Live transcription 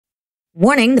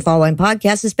Warning, the following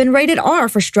podcast has been rated R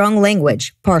for strong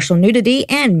language, partial nudity,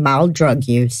 and mild drug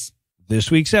use. This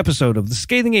week's episode of The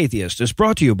Scathing Atheist is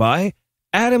brought to you by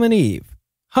Adam and Eve,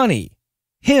 Honey,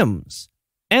 Hymns,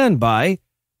 and by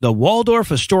the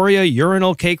Waldorf Astoria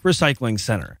Urinal Cake Recycling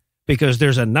Center, because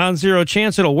there's a non-zero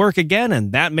chance it'll work again,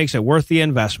 and that makes it worth the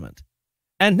investment.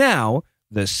 And now,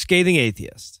 The Scathing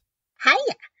Atheist.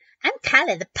 Hiya, I'm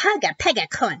Carla the Pugger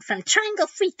Pegacorn from Triangle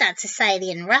Free Thought Society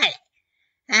in Raleigh.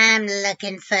 I'm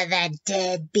looking for that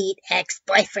deadbeat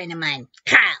ex-boyfriend of mine,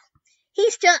 Carl.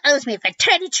 He still owes me for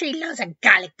 33 loaves of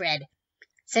garlic bread.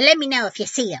 So let me know if you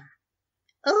see him.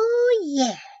 Oh,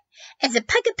 yeah. As a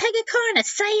Pugger Pegacorn of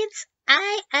science,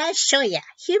 I assure ya,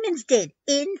 humans did,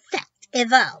 in fact,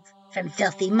 evolve from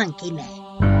filthy monkey men.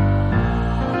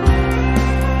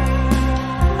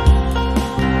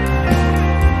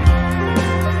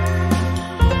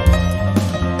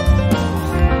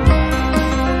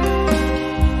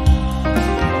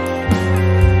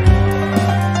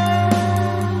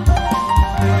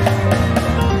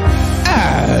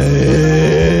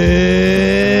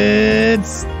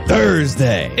 It's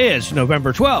Thursday. It's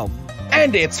November 12th.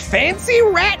 And it's Fancy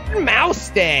Rat and Mouse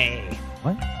Day.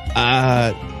 What?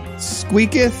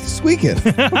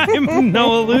 Squeaketh. I'm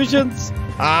No Illusions.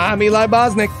 I'm Eli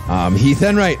Bosnick. I'm Heath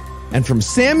Enright. And from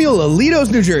Samuel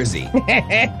Alito's New Jersey,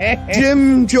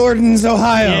 Jim Jordan's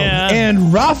Ohio,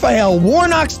 and Raphael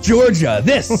Warnock's Georgia,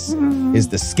 this is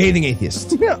The Scathing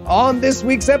Atheist. On this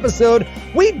week's episode,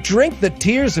 we drink the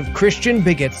tears of Christian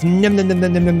bigots. Nom, nom, nom,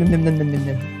 nom, nom, nom, nom, nom, nom,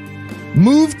 nom.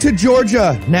 Move to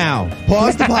Georgia now.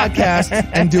 Pause the podcast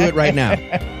and do it right now.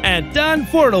 And Don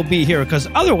Ford will be here, because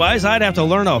otherwise I'd have to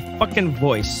learn a fucking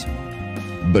voice.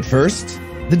 But first,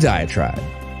 the diatribe.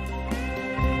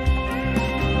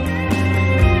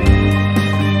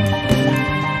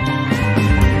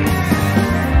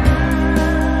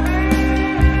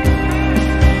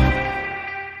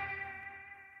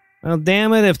 Well,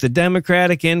 damn it if the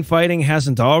Democratic infighting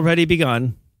hasn't already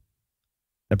begun.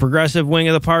 The progressive wing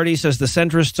of the party says the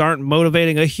centrists aren't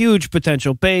motivating a huge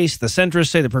potential base. The centrists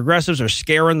say the progressives are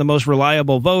scaring the most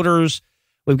reliable voters.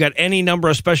 We've got any number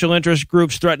of special interest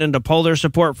groups threatening to pull their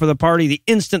support for the party the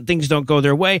instant things don't go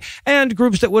their way, and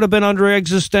groups that would have been under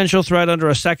existential threat under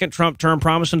a second Trump term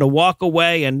promising to walk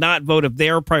away and not vote if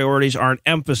their priorities aren't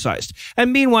emphasized.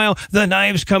 And meanwhile, the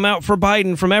knives come out for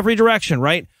Biden from every direction,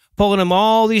 right? Pulling him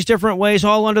all these different ways,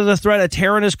 all under the threat of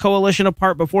tearing his coalition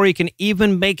apart before he can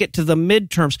even make it to the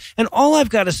midterms. And all I've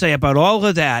got to say about all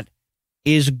of that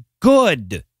is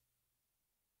good.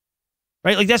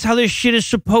 Right? Like, that's how this shit is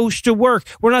supposed to work.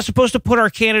 We're not supposed to put our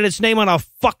candidate's name on a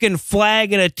fucking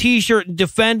flag and a t-shirt and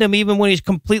defend him even when he's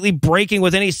completely breaking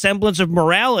with any semblance of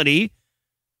morality.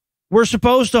 We're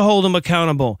supposed to hold him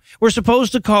accountable. We're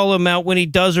supposed to call him out when he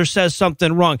does or says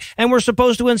something wrong. And we're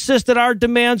supposed to insist that our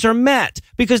demands are met,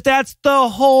 because that's the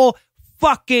whole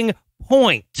fucking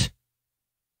point.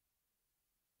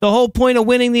 The whole point of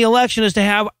winning the election is to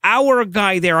have our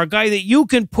guy there, a guy that you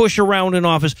can push around in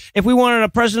office. If we wanted a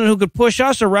president who could push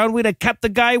us around, we'd have kept the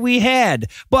guy we had.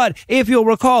 But if you'll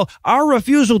recall, our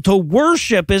refusal to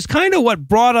worship is kind of what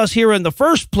brought us here in the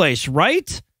first place,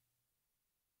 right?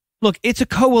 Look, it's a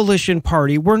coalition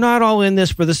party. We're not all in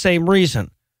this for the same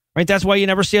reason, right? That's why you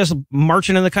never see us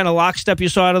marching in the kind of lockstep you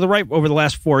saw out of the right over the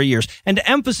last 4 years. And to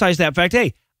emphasize that fact,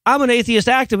 hey, I'm an atheist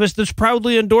activist that's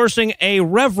proudly endorsing a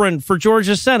reverend for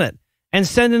Georgia's Senate and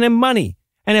sending him money.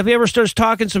 And if he ever starts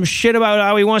talking some shit about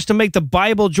how he wants to make the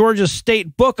Bible Georgia's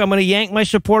state book, I'm going to yank my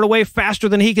support away faster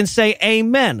than he can say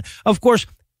amen. Of course,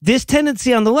 this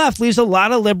tendency on the left leaves a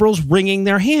lot of liberals wringing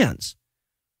their hands.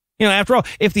 You know, after all,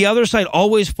 if the other side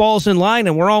always falls in line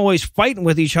and we're always fighting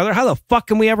with each other, how the fuck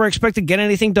can we ever expect to get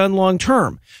anything done long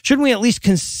term? Shouldn't we at least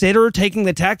consider taking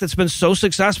the tack that's been so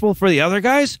successful for the other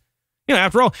guys? You know,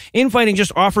 after all, infighting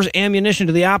just offers ammunition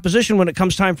to the opposition when it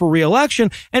comes time for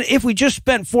re-election. And if we just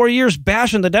spent 4 years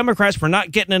bashing the Democrats for not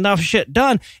getting enough shit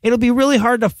done, it'll be really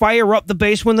hard to fire up the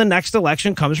base when the next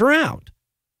election comes around.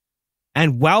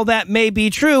 And while that may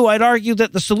be true, I'd argue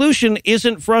that the solution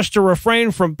isn't for us to refrain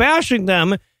from bashing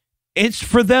them. It's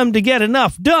for them to get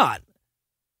enough done.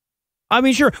 I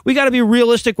mean, sure, we got to be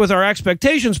realistic with our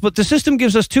expectations, but the system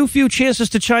gives us too few chances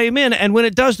to chime in, and when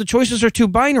it does, the choices are too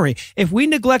binary. If we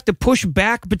neglect to push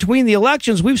back between the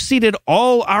elections, we've ceded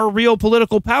all our real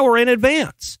political power in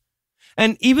advance.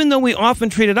 And even though we often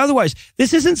treat it otherwise,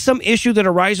 this isn't some issue that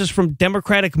arises from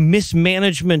Democratic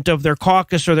mismanagement of their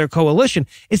caucus or their coalition.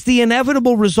 It's the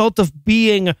inevitable result of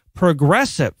being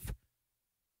progressive.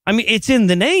 I mean, it's in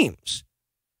the names.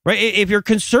 Right? If you're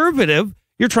conservative,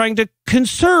 you're trying to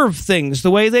conserve things the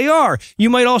way they are.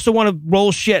 You might also want to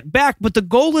roll shit back, but the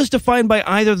goal is defined by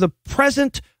either the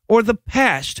present or the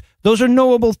past. Those are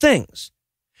knowable things.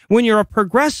 When you're a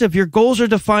progressive, your goals are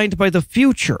defined by the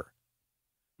future.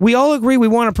 We all agree we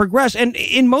want to progress, and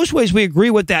in most ways we agree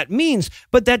what that means,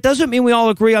 but that doesn't mean we all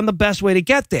agree on the best way to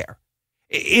get there.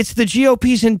 It's the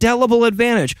GOP's indelible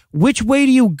advantage. Which way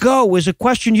do you go is a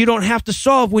question you don't have to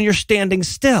solve when you're standing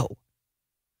still.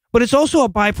 But it's also a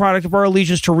byproduct of our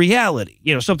allegiance to reality,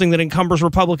 something that encumbers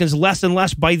Republicans less and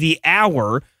less by the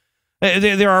hour.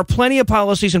 There are plenty of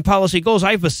policies and policy goals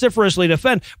I vociferously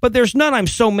defend, but there's none I'm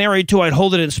so married to I'd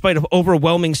hold it in spite of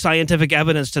overwhelming scientific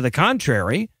evidence to the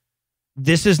contrary.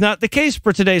 This is not the case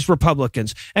for today's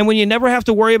Republicans. And when you never have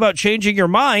to worry about changing your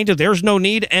mind, there's no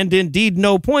need and indeed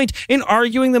no point in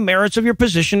arguing the merits of your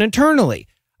position internally.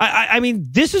 I mean,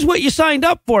 this is what you signed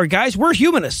up for, guys. We're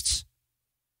humanists.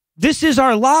 This is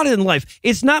our lot in life.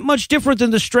 It's not much different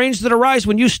than the strains that arise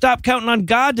when you stop counting on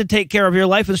God to take care of your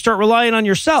life and start relying on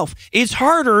yourself. It's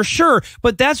harder, sure,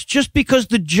 but that's just because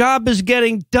the job is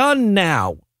getting done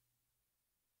now.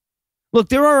 Look,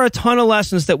 there are a ton of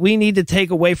lessons that we need to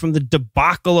take away from the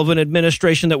debacle of an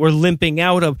administration that we're limping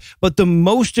out of. But the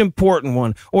most important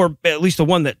one, or at least the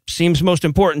one that seems most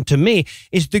important to me,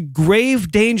 is the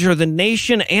grave danger the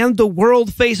nation and the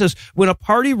world faces when a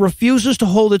party refuses to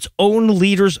hold its own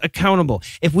leaders accountable.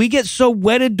 If we get so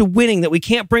wedded to winning that we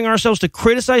can't bring ourselves to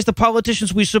criticize the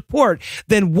politicians we support,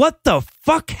 then what the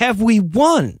fuck have we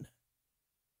won?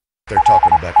 They're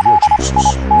talking about your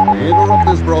Jesus. We interrupt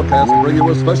this broadcast and bring you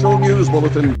a special news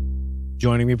bulletin.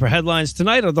 Joining me for headlines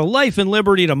tonight are the life and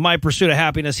liberty to my pursuit of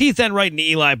happiness, Heath Enright and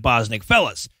Eli Bosnick.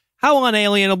 Fellas, how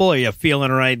unalienable are you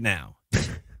feeling right now?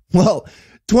 Well,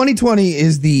 2020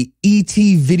 is the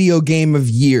E.T. video game of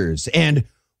years, and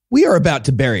we are about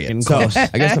to bury it. So I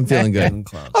guess I'm feeling good.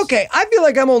 Okay, I feel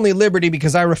like I'm only liberty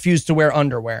because I refuse to wear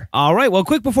underwear. All right, well,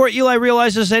 quick before Eli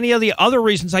realizes any of the other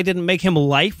reasons I didn't make him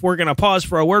life, we're going to pause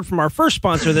for a word from our first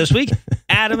sponsor this week,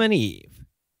 Adam and Eve.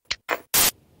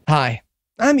 Hi,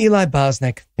 I'm Eli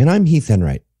Bosnick. And I'm Heath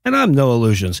Enright. And I'm Noah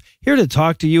Lugeons, here to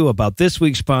talk to you about this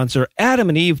week's sponsor,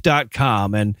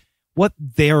 AdamandEve.com, and what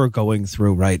they're going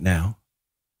through right now.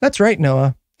 That's right,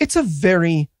 Noah. It's a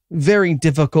very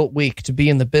difficult week to be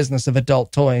in the business of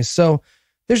adult toys, so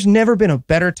there's never been a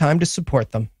better time to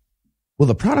support them. Will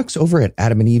the products over at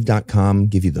AdamandEve.com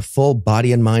give you the full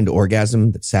body and mind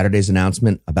orgasm that Saturday's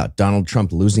announcement about Donald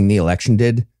Trump losing the election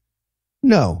did?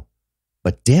 No,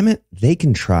 but damn it, they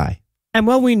can try. And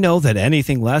while we know that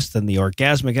anything less than the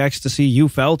orgasmic ecstasy you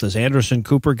felt as Anderson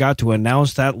Cooper got to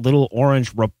announce that little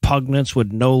orange repugnance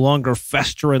would no longer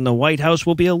fester in the White House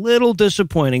will be a little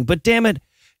disappointing, but damn it,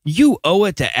 you owe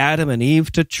it to Adam and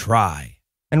Eve to try.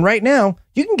 And right now,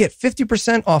 you can get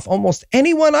 50% off almost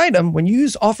any one item when you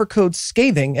use offer code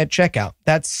SCATHING at checkout.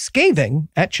 That's SCATHING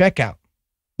at checkout.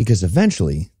 Because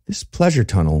eventually, this pleasure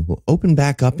tunnel will open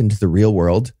back up into the real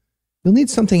world. You'll need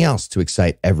something else to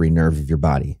excite every nerve of your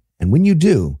body. And when you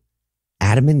do,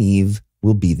 Adam and Eve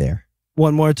will be there.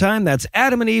 One more time, that's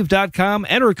AdamandEve.com.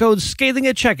 Enter code SCATHING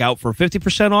at checkout for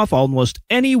 50% off almost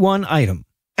any one item.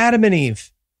 Adam and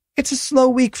Eve. It's a slow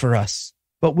week for us,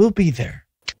 but we'll be there.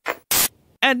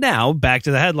 And now, back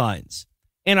to the headlines.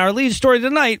 In our lead story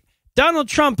tonight, Donald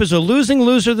Trump is a losing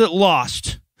loser that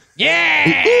lost.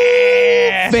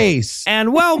 Yeah! Face.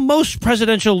 And while most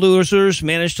presidential losers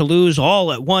manage to lose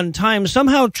all at one time,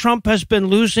 somehow Trump has been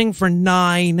losing for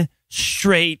 9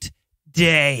 straight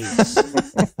days.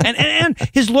 and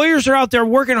his lawyers are out there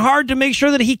working hard to make sure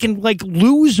that he can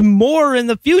lose more in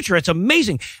the future. It's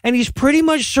amazing. And he's pretty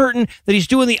much certain that he's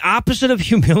doing the opposite of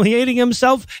humiliating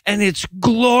himself, and it's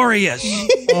glorious.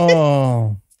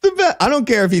 Oh, I don't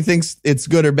care if he thinks it's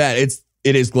good or bad.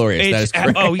 It is glorious. That is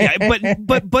correct. Oh yeah,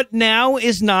 but now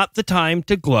is not the time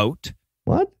to gloat.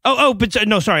 What? But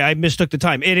no, sorry, I mistook the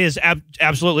time. It is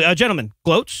absolutely, gentlemen,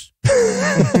 gloats.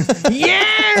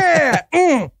 Yeah!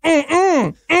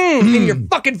 In your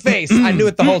fucking face. I knew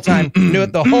it the whole time. Knew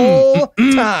it the whole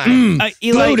time.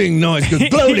 Eli, gloating noise.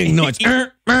 Gloating noise.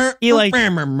 Eli,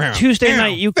 Tuesday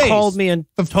night you called me and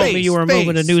told me you were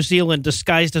moving to New Zealand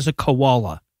disguised as a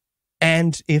koala.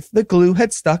 And if the glue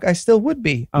had stuck, I still would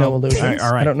be. No illusions.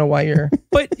 All right. I don't know why you're...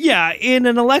 But yeah, in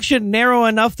an election narrow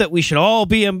enough that we should all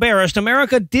be embarrassed,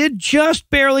 America did just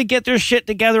barely get their shit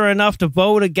together enough to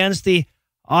vote against the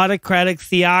autocratic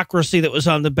theocracy that was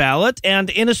on the ballot. And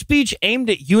in a speech aimed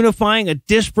at unifying a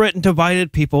disparate and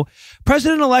divided people,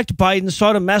 President-elect Biden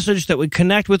sought a message that would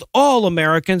connect with all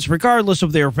Americans, regardless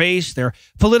of their race, their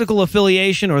political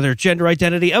affiliation, or their gender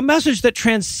identity, a message that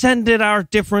transcended our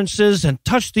differences and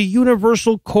touched the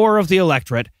universal core of the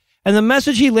electorate. And the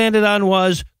message he landed on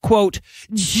was, quote,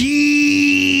 Jesus,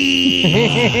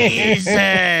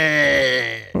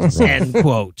 end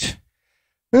quote.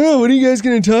 Oh, what are you guys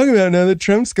going to talk about now that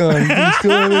Trump's gone? Do you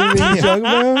still have anything to talk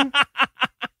about?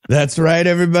 That's right,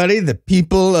 everybody. The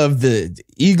people of the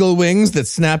eagle wings that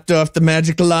snapped off the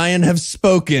magic lion have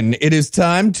spoken. It is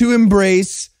time to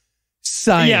embrace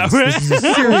science. Yeah, This is a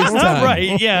serious time.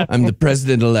 Right, yeah. I'm the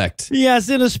president-elect. Yes,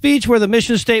 in a speech where the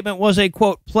mission statement was a,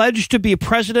 quote, pledge to be a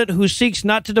president who seeks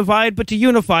not to divide but to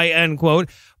unify, end quote,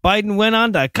 Biden went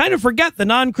on to kind of forget the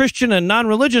non-Christian and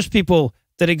non-religious people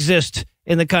that exist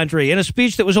in the country. In a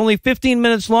speech that was only 15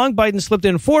 minutes long, Biden slipped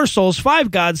in 4 souls, 5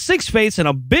 gods, 6 faiths, and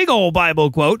a big old Bible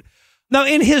quote. Now,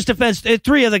 in his defense,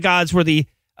 3 of the gods were the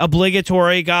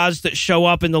obligatory gods that show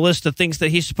up in the list of things that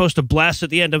he's supposed to bless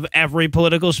at the end of every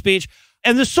political speech.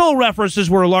 And the soul references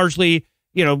were largely,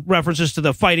 references to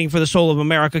the Fighting for the Soul of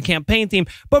America campaign theme.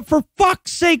 But for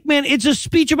fuck's sake, man, it's a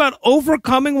speech about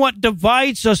overcoming what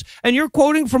divides us. And you're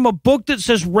quoting from a book that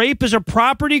says rape is a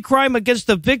property crime against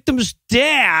the victim's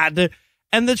dad,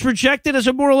 and that's rejected as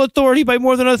a moral authority by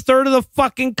more than a third of the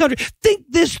fucking country. Think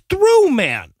this through,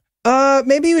 man.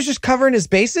 Maybe he was just covering his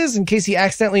bases in case he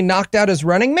accidentally knocked out his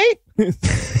running mate.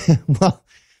 Well,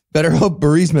 better hope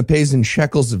Burisma pays in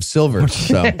shekels of silver.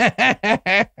 So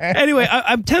Anyway,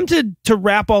 I'm tempted to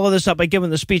wrap all of this up by giving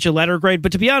the speech a letter grade.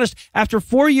 But to be honest, after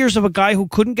 4 years of a guy who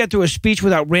couldn't get through a speech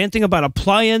without ranting about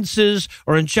appliances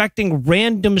or injecting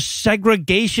random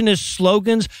segregationist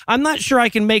slogans, I'm not sure I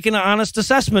can make an honest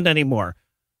assessment anymore.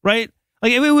 Right?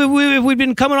 Like if we'd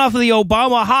been coming off of the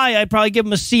Obama high, I'd probably give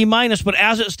him a C-. But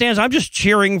as it stands, I'm just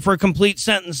cheering for complete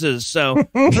sentences. So,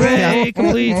 hooray,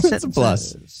 complete sentences. That's a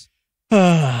plus.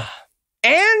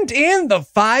 And in the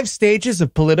 5 stages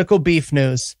of political beef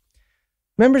news,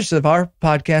 members of our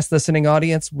podcast listening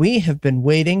audience, we have been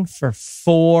waiting for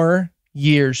 4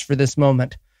 years for this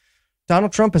moment.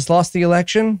 Donald Trump has lost the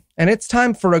election, and it's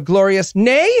time for a glorious,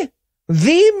 nay,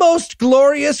 the most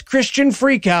glorious Christian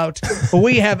freakout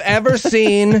we have ever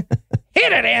seen.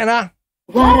 Hit it, Anna.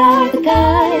 What are the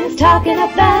guys talking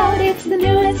about? It's the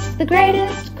newest, the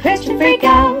greatest Christian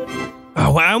freakout.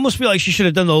 Oh, I almost feel like she should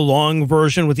have done the long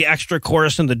version with the extra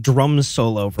chorus and the drum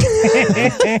solo. For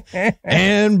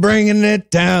And bringing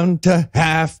it down to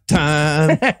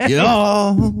halftime. You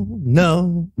all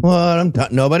know what I'm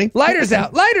talking. Nobody? Lighters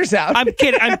out. Lighters out. I'm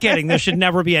kidding. There should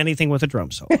never be anything with a drum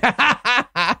solo.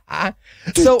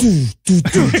 So,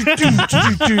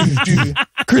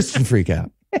 Christian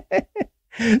freakout.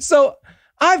 So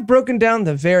I've broken down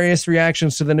the various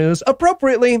reactions to the news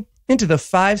appropriately into the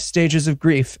 5 stages of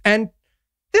grief. And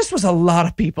this was a lot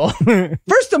of people.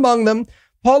 First among them,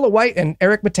 Paula White and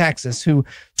Eric Metaxas, who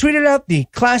tweeted out the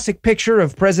classic picture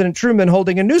of President Truman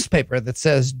holding a newspaper that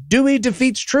says, Dewey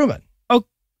defeats Truman. Oh,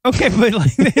 okay, but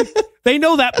like, they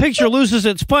know that picture loses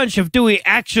its punch if Dewey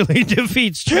actually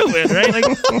defeats Truman, right?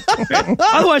 Like,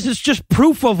 otherwise, it's just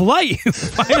proof of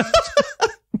life.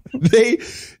 They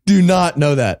do not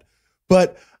know that.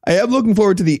 But I am looking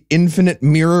forward to the infinite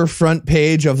mirror front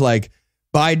page of like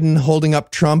Biden holding up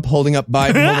Trump, holding up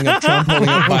Biden, holding up Trump, holding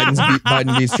up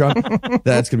Biden beats Trump.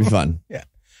 That's going to be fun. Yeah.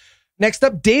 Next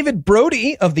up, David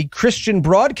Brody of the Christian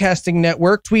Broadcasting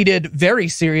Network tweeted very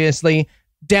seriously,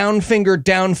 down finger,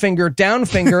 down finger, down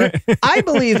finger. I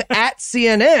believe at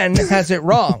CNN has it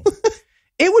wrong.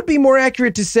 It would be more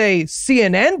accurate to say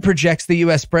CNN projects the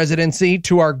U.S. presidency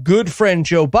to our good friend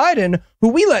Joe Biden, who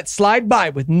we let slide by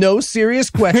with no serious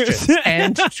questions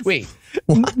and tweet.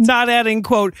 Not adding,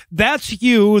 quote, that's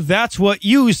you, that's what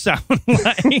you sound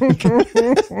like.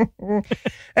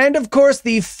 And of course,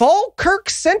 the Falkirk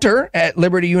Center at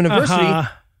Liberty University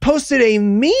posted a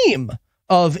meme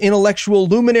of intellectual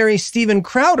luminary Steven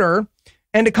Crowder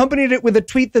and accompanied it with a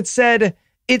tweet that said,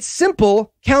 it's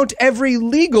simple, count every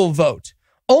legal vote.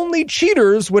 Only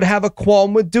cheaters would have a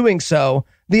qualm with doing so.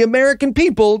 The American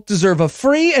people deserve a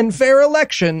free and fair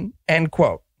election, end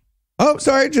quote. Oh,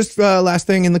 sorry. Just last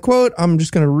thing in the quote. I'm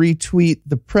just going to retweet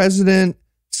the president.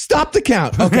 Stop the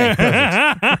count. Okay.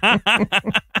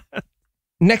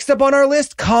 Next up on our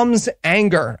list comes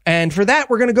anger. And for that,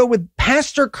 we're going to go with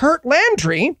Pastor Kurt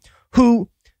Landry, who,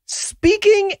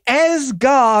 speaking as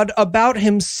God about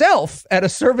himself at a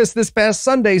service this past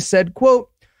Sunday, said,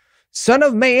 quote, Son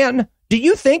of man, do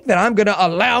you think that I'm going to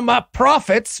allow my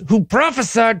prophets who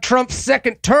prophesied Trump's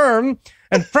second term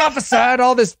and prophesied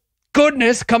all this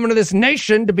goodness coming to this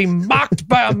nation to be mocked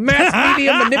by a mass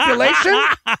media manipulation?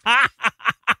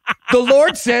 The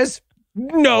Lord says,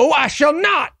 no, I shall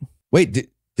not. Wait,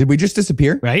 did we just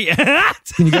disappear? Right?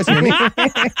 Can you guys hear me?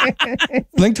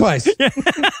 Blink twice. This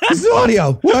is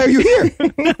audio. Why are you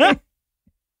here?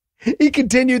 He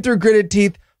continued through gritted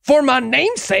teeth, for my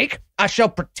namesake, I shall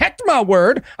protect my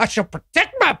word. I shall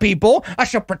protect my people. I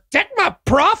shall protect my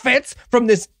prophets from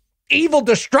this evil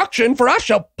destruction, for I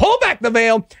shall pull back the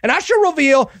veil, and I shall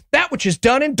reveal that which is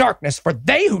done in darkness. For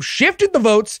they who shifted the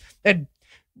votes and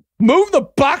moved the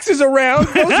boxes around,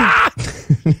 those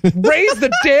who raised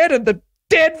the dead and the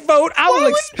dead vote, I will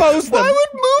expose them. Why would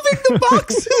moving the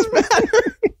boxes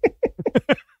matter?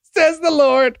 Says the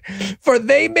Lord, for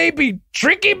they may be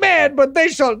tricky men, but they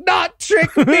shall not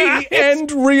trick me.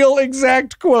 End real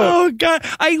exact quote. Oh, God.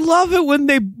 I love it when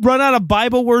they run out of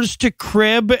Bible words to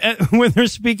crib when they're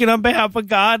speaking on behalf of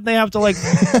God. They have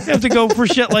to go for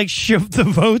shit like shift the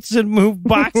votes and move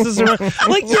boxes around.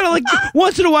 Like, you know, like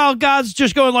once in a while, God's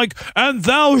just going like, and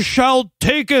thou shalt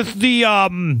taketh the,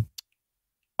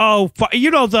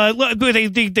 you know,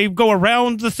 they go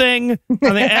around the thing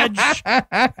on the edge.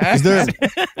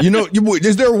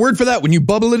 Is there a word for that when you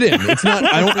bubble it in? It's not,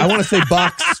 I want to say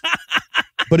box,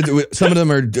 but some of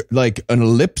them are like an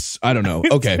ellipse. I don't know.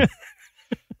 Okay.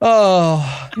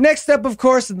 Oh, next step, of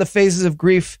course, in the phases of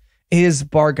grief is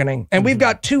bargaining. And we've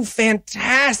got two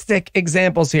fantastic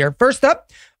examples here. First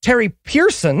up, Terry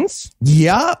Pearsons.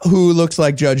 Yeah, who looks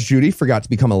like Judge Judy, forgot to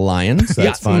become a lion, so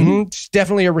that's fun. Mm-hmm. She's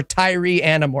definitely a retiree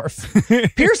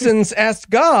anamorph. Pearsons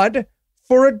asked God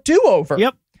for a do-over.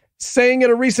 Yep. Saying at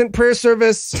a recent prayer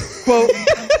service, quote,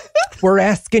 we're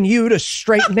asking you to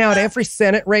straighten out every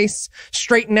Senate race,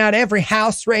 straighten out every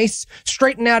House race,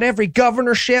 straighten out every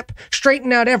governorship,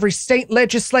 straighten out every state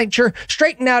legislature,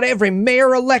 straighten out every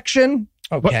mayor election.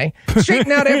 Okay.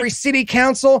 Straighten out every city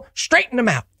council, straighten them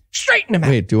out. Straighten them out.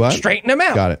 Wait, do I? Straighten them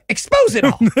out. Got it. Expose it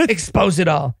all. Expose it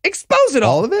all. Expose it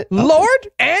all. All of it? Lord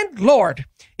and Lord,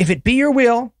 if it be your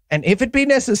will, and if it be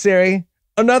necessary,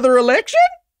 another election?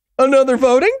 Another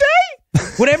voting day?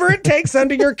 Whatever it takes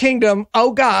under your kingdom,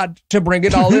 oh God, to bring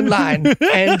it all in line.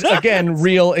 And again,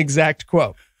 real exact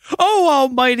quote. Oh,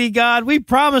 almighty God, we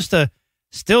promise to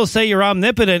still say you're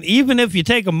omnipotent, even if you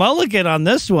take a mulligan on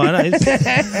this one.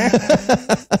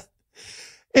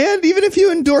 And even if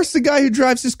you endorse the guy who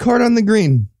drives his cart on the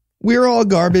green, we're all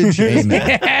garbage.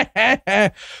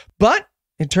 Amen. But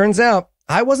it turns out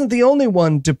I wasn't the only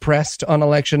one depressed on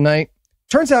election night.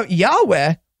 Turns out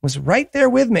Yahweh was right there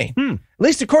with me. At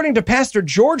least according to Pastor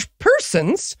George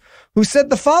Persons, who said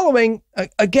the following,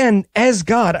 again, as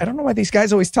God. I don't know why these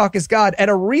guys always talk as God. At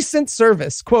a recent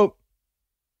service, quote,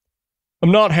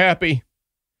 I'm not happy.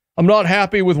 I'm not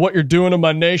happy with what you're doing to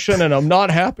my nation, and I'm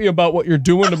not happy about what you're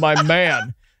doing to my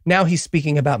man. Now he's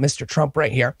speaking about Mr. Trump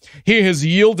right here. He has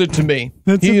yielded to me.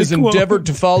 He has endeavored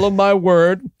to follow my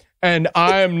word, and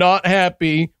I am not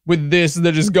happy with this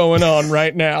that is going on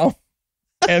right now.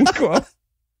 End quote.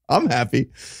 I'm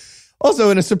happy. Also,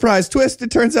 in a surprise twist,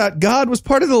 it turns out God was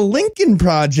part of the Lincoln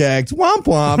Project. Womp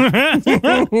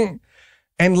womp.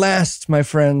 And last, my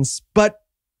friends, but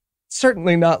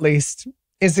certainly not least,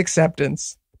 is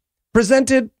acceptance.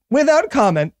 Presented without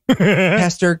comment,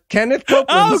 Pastor Kenneth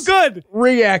Copeland's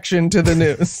reaction to the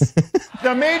news.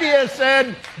 The media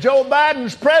said Joe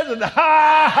Biden's president.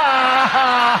 Ha ha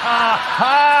ha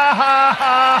ha ha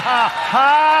ha ha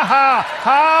ha ha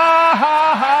ha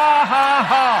ha ha ha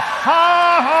ha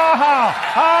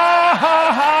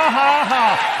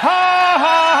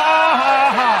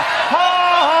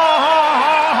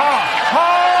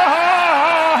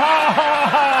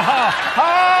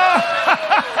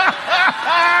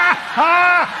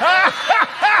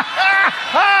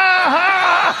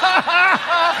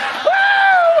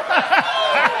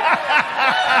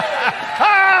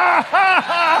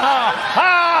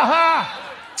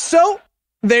So,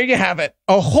 there you have it.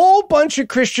 A whole bunch of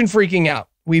Christian freaking out.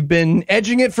 We've been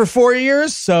edging it for 4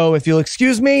 years, so if you'll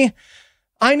excuse me,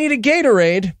 I need a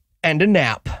Gatorade and a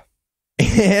nap.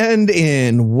 And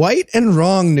in white and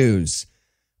wrong news,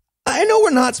 I know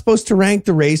we're not supposed to rank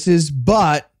the races,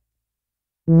 but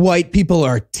white people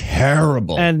are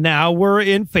terrible. And now we're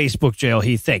in Facebook jail,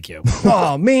 Heath. Thank you.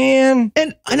 Oh, man.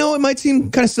 And I know it might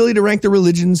seem kind of silly to rank the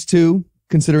religions, too,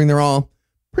 considering they're all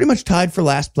pretty much tied for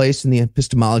last place in the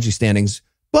epistemology standings.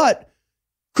 But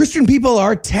Christian people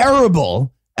are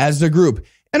terrible as a group.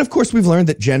 And of course, we've learned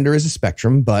that gender is a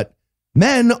spectrum, but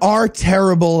men are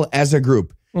terrible as a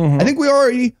group. I think we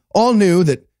already all knew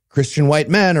that Christian white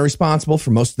men are responsible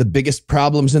for most of the biggest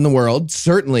problems in the world,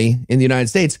 certainly in the United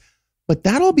States. But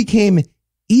that all became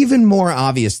even more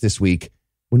obvious this week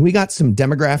when we got some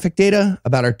demographic data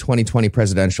about our 2020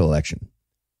 presidential election.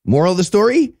 Moral of the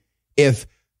story? If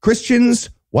Christians,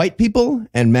 white people,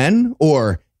 and men,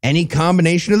 or any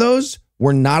combination of those,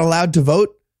 were not allowed to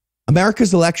vote,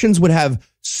 America's elections would have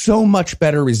so much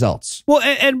better results. Well,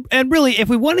 and really, if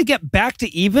we want to get back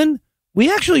to even,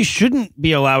 we actually shouldn't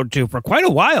be allowed to for quite a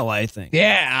while, I think.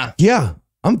 Yeah. Yeah,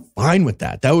 I'm fine with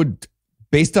that. That would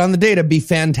based on the data, be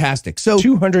fantastic. So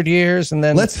 200 years, and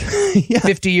then let's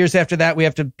 50 years after that, we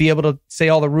have to be able to say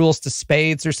all the rules to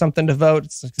spades or something to vote.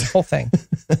 It's the whole thing.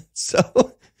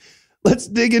 So let's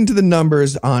dig into the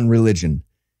numbers on religion.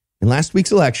 In last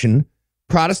week's election,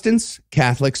 Protestants,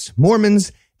 Catholics,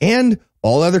 Mormons, and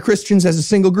all other Christians as a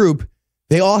single group,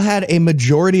 they all had a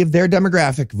majority of their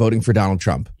demographic voting for Donald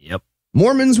Trump. Yep.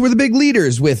 Mormons were the big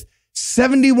leaders with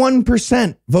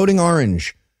 71% voting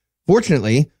orange.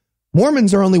 Fortunately,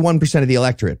 Mormons are only 1% of the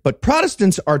electorate, but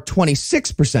Protestants are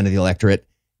 26% of the electorate,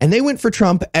 and they went for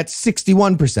Trump at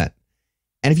 61%.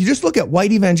 And if you just look at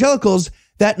white evangelicals,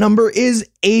 that number is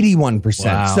 81%.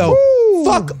 Wow. So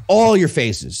fuck all your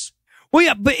faces. Well,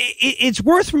 yeah, but it's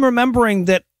worth remembering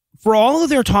that for all of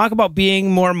their talk about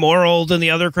being more moral than the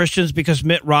other Christians because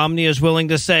Mitt Romney is willing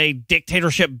to say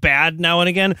dictatorship bad now and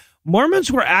again,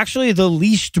 Mormons were actually the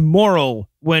least moral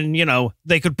when, you know,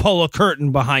 they could pull a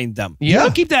curtain behind them. Yeah.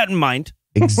 So keep that in mind.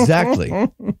 Exactly.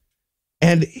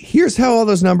 And here's how all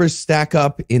those numbers stack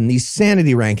up in these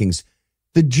sanity rankings.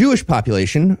 The Jewish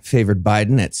population favored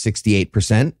Biden at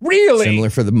 68%. Really? Similar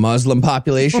for the Muslim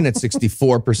population at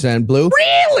 64% blue.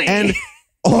 Really? And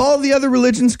all the other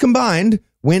religions combined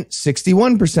went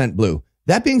 61% blue.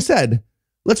 That being said,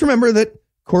 let's remember that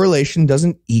correlation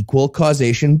doesn't equal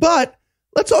causation, but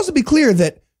let's also be clear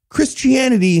that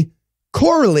Christianity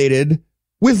correlated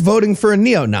with voting for a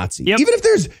neo-Nazi. Yep. Even if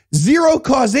there's zero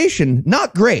causation,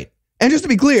 not great. And just to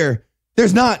be clear,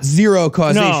 there's not zero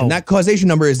causation. No. That causation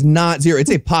number is not zero.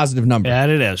 It's a positive number. That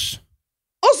it is.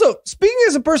 Also, speaking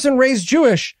as a person raised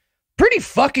Jewish, pretty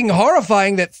fucking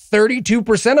horrifying that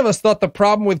 32% of us thought the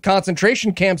problem with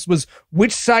concentration camps was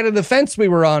which side of the fence we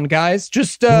were on, guys.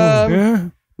 Just not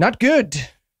good.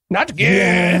 Not good.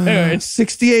 Yeah,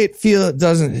 68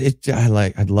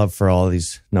 I'd love for all of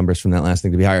these numbers from that last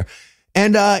thing to be higher.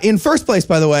 And in first place,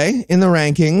 by the way, in the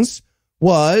rankings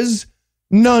was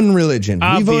none religion.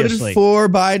 Obviously. We voted for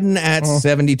Biden at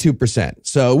 72%.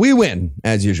 So we win,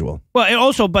 as usual. Well, it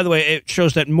also, by the way, it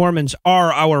shows that Mormons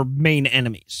are our main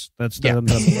enemies. That's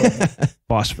the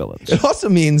boss villains. It also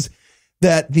means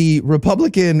that the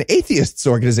Republican Atheists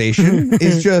organization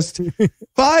is just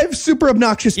 5 super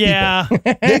obnoxious people.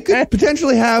 They could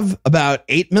potentially have about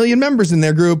 8 million members in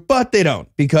their group, but they don't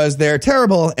because they're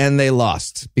terrible and they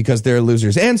lost because they're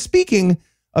losers. And speaking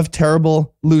of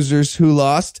terrible losers who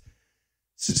lost,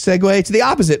 segue to the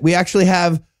opposite. We actually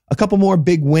have a couple more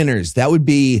big winners. That would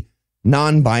be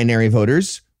non-binary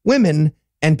voters, women,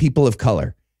 and people of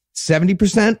color.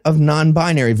 70% of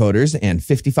non-binary voters and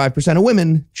 55% of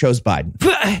women chose Biden.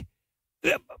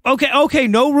 Okay,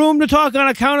 no room to talk on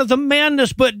account of the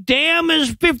madness, but damn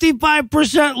is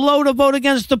 55% low to vote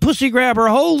against the pussy grabber.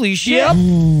 Holy shit.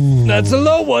 Yep. That's a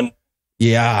low one.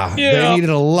 Yeah. They needed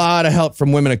a lot of help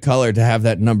from women of color to have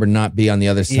that number not be on the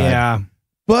other side. Yeah.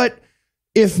 But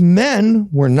if men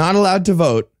were not allowed to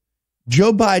vote,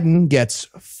 Joe Biden gets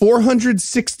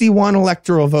 461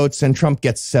 electoral votes and Trump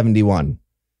gets 71.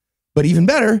 But even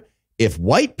better, if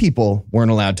white people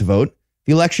weren't allowed to vote,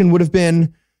 the election would have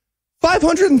been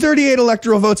 538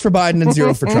 electoral votes for Biden and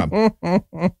 0 for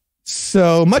Trump.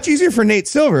 So much easier for Nate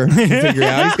Silver to figure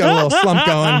out. He's got a little slump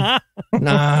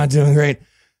going. Doing great.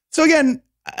 So again,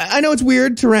 I know it's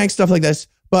weird to rank stuff like this,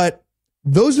 but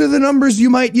those are the numbers you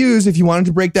might use if you wanted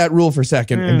to break that rule for a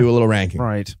second and do a little ranking.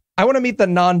 Right. I want to meet the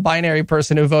non-binary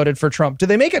person who voted for Trump. Do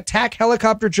they make attack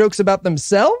helicopter jokes about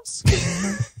themselves?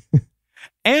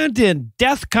 And in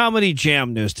Death Comedy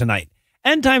Jam news tonight,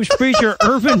 End Times preacher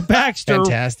Irvin Baxter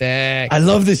Fantastic. I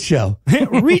love this show.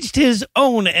 reached his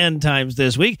own end times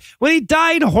this week when he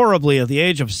died horribly at the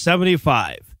age of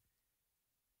 75.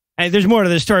 And there's more to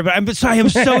this story, but I'm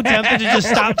so tempted to just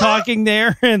stop talking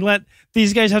there and let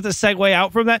these guys have to segue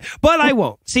out from that. But I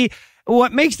won't. See,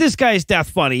 what makes this guy's death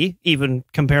funny, even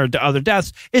compared to other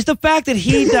deaths, is the fact that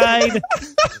he died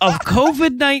of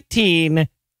COVID-19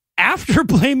 after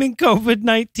blaming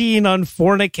COVID-19 on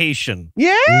fornication.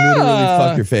 Yeah. Literally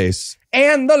fuck your face.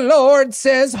 And the Lord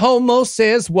says, homo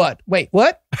says what? Wait,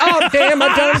 what? Oh, damn,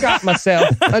 I done got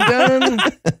myself.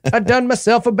 I done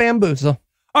myself a bamboozle.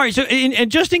 All right, so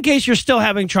and just in case you're still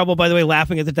having trouble, by the way,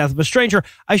 laughing at the death of a stranger,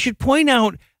 I should point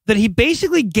out that he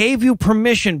basically gave you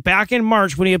permission back in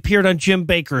March when he appeared on Jim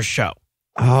Bakker's show.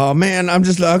 Oh, man, I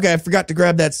forgot to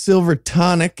grab that silver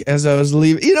tonic as I was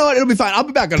leaving. You know what? It'll be fine. I'll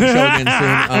be back on the show again soon.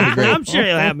 I'll be great. I'm sure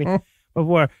you'll have me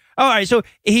before. All right, so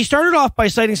he started off by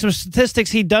citing some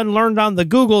statistics he'd learned on the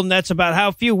Google nets about how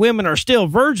few women are still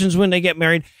virgins when they get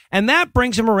married, and that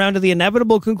brings him around to the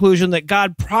inevitable conclusion that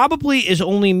God probably is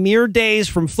only mere days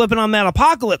from flipping on that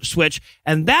apocalypse switch,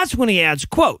 and that's when he adds,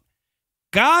 quote,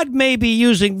 God may be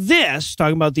using this,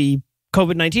 talking about the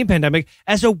COVID-19 pandemic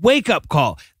as a wake-up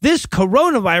call. This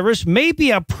coronavirus may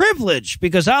be a privilege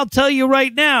because I'll tell you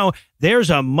right now, there's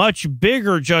a much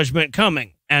bigger judgment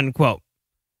coming, end quote.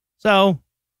 So,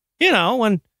 you know,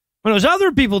 when it was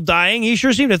other people dying, he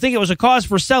sure seemed to think it was a cause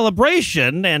for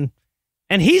celebration, and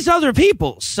he's other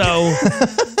people, so...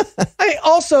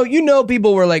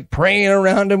 People were like praying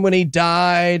around him when he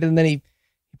died, and then he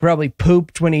probably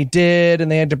pooped when he did,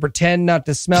 and they had to pretend not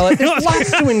to smell it. There's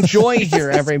lots to enjoy here,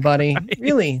 everybody.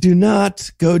 Really. Do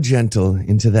not go gentle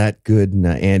into that good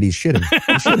Andy's shitting.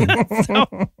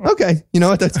 Shitting. Okay, you know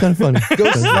what? That's kind of funny. Go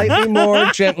slightly more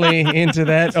gently into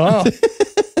that. Oh.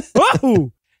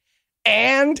 Whoa.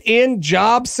 And in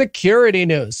job security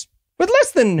news, with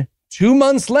less than 2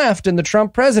 months left in the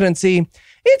Trump presidency,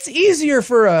 it's easier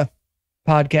for a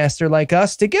podcaster like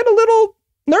us to get a little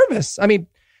nervous. I mean,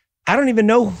 I don't even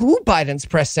know who Biden's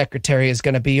press secretary is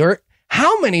going to be or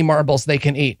how many marbles they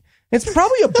can eat. It's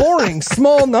probably a boring,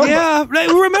 small number. Yeah,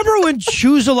 remember when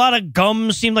Chews a Lot of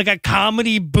Gum seemed like a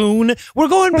comedy boon? We're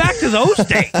going back to those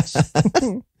days.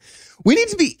 We need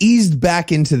to be eased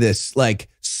back into this, like,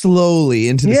 slowly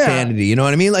into the sanity. You know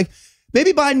what I mean? Like,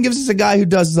 maybe Biden gives us a guy who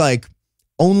does, like,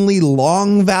 only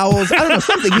long vowels. I don't know,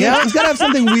 something. Yeah, he's got to have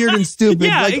something weird and stupid.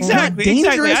 Yeah, like, exactly. Not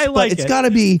dangerous, I like but it's got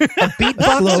to be a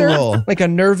beatboxer, like a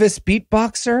nervous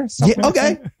beatboxer. Yeah,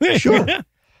 okay, sure.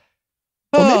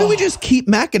 Well, maybe we just keep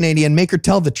McEnany and make her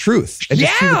tell the truth and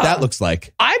just see what that looks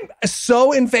like. I'm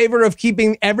so in favor of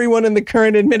keeping everyone in the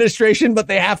current administration, but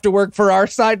they have to work for our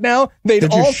side now.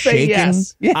 They'd all say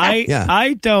yes. Yeah.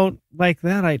 I don't like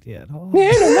that idea at all. Yeah,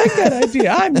 I don't like that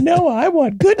idea. I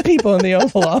want good people in the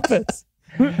Oval Office.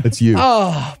 That's you.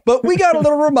 Oh, but we got a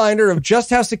little reminder of just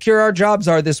how secure our jobs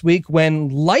are this week when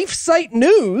LifeSite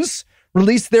News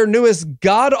released their newest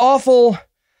god-awful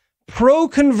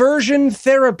pro-conversion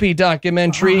therapy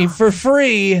documentary for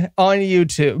free on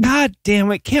YouTube. God damn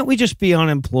it. Can't we just be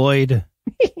unemployed?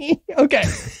 Okay.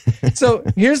 So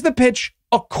here's the pitch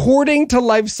according to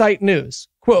LifeSite News.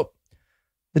 Quote,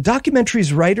 the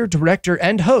documentary's writer, director,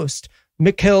 and host,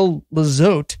 Michael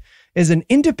Lazotte, is an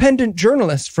independent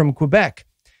journalist from Quebec.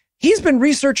 He's been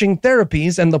researching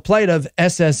therapies and the plight of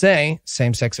SSA,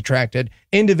 same-sex attracted,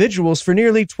 individuals for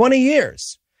nearly 20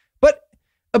 years. But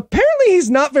apparently he's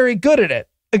not very good at it.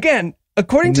 Again,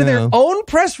 according to their own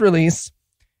press release,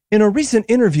 in a recent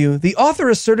interview, the author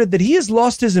asserted that he has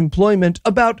lost his employment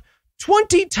about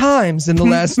 20 times in the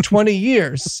last 20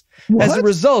 years as a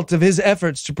result of his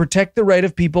efforts to protect the right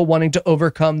of people wanting to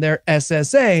overcome their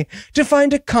SSA to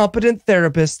find a competent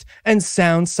therapist and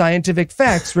sound scientific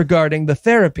facts regarding the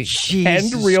therapy.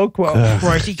 Jesus. End real quote. Of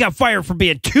course, he got fired for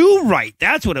being too right.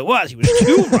 That's what it was. He was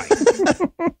too right.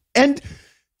 And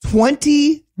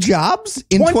 20 jobs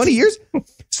in 20 years?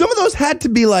 Some of those had to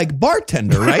be like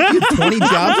bartender, right? You had 20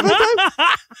 jobs at the time?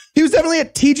 He was definitely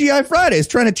at TGI Fridays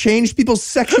trying to change people's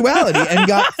sexuality and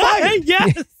got fired.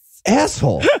 Yes.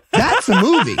 Asshole. That's a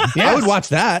movie. Yes. I would watch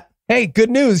that. Hey, good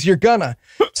news. You're gonna.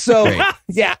 So,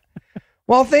 yeah.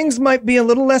 While things might be a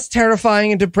little less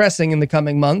terrifying and depressing in the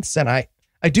coming months, and I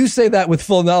do say that with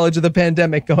full knowledge of the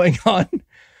pandemic going on,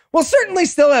 we'll certainly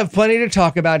still have plenty to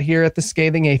talk about here at the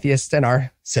Scathing Atheist and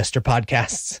our sister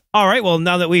podcasts. All right. Well,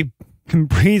 now that we can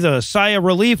breathe a sigh of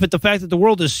relief at the fact that the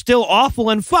world is still awful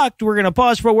and fucked, we're going to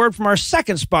pause for a word from our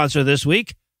second sponsor this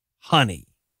week, Honey.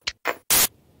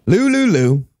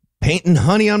 Lou. Painting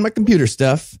honey on my computer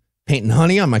stuff. Painting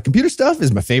honey on my computer stuff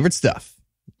is my favorite stuff.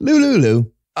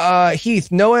 Lou.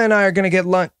 Heath, Noah and I are going to get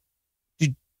lunch.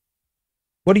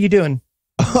 What are you doing?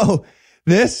 Oh,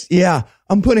 this? Yeah.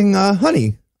 I'm putting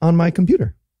honey on my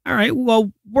computer. All right.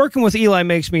 Well, working with Eli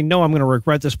makes me know I'm going to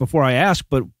regret this before I ask,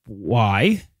 but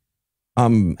why?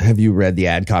 Have you read the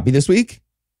ad copy this week?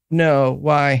 No.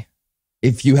 Why?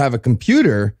 If you have a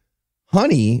computer,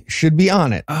 honey should be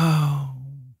on it. Oh.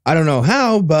 I don't know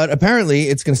how, but apparently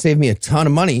it's going to save me a ton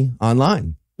of money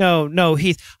online. No,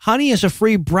 Heath. Honey is a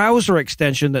free browser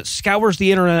extension that scours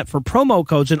the internet for promo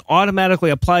codes and automatically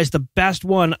applies the best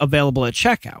one available at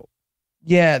checkout.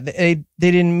 Yeah, they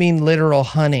didn't mean literal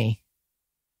honey.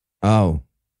 Oh,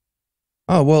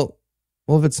 well,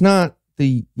 if it's not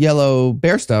the yellow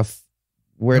bear stuff,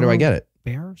 where do I get it?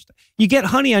 Bear stuff. You get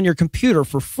Honey on your computer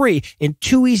for free in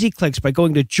 2 easy clicks by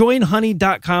going to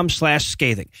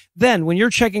joinhoney.com/scathing. Then, when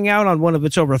you're checking out on one of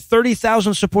its over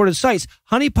 30,000 supported sites,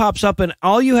 Honey pops up and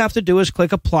all you have to do is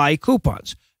click Apply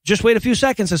Coupons. Just wait a few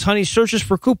seconds as Honey searches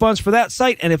for coupons for that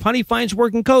site, and if Honey finds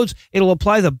working codes, it'll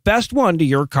apply the best one to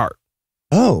your cart.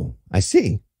 Oh, I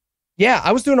see. Yeah,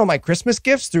 I was doing all my Christmas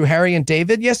gifts through Harry and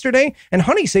David yesterday, and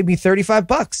Honey saved me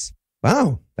 $35.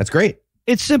 Wow, that's great.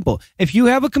 It's simple. If you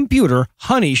have a computer,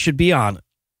 Honey should be on it.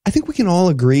 I think we can all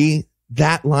agree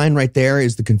that line right there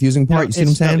is the confusing part. You see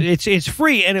what I'm saying? It's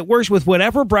free, and it works with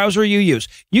whatever browser you use.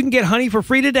 You can get Honey for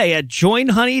free today at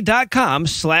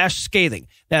joinhoney.com/scathing.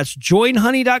 That's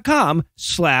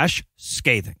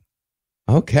joinhoney.com/scathing.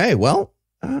 Okay, well,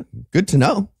 good to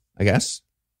know, I guess.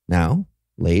 Now,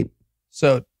 late.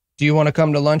 So, do you want to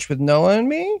come to lunch with Noah and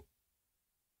me?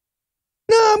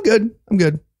 No, I'm good.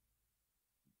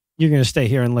 You're going to stay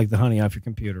here and lick the honey off your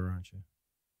computer, aren't you?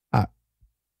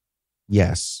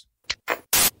 Yes.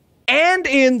 And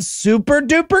in super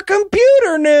duper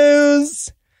computer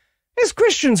news, as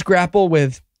Christians grapple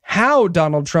with how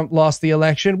Donald Trump lost the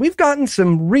election, we've gotten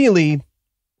some really,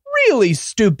 really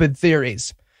stupid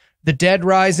theories. The dead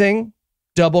rising,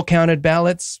 double counted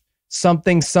ballots,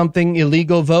 something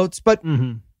illegal votes. But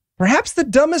perhaps the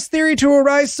dumbest theory to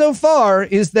arise so far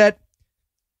is that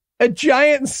a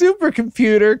giant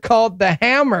supercomputer called the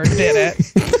Hammer did it.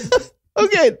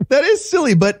 Okay, that is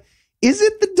silly, but is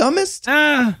it the dumbest?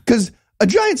 Because a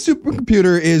giant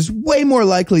supercomputer is way more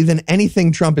likely than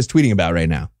anything Trump is tweeting about right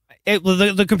now.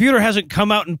 The computer hasn't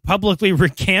come out and publicly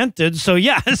recanted, so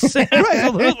yes,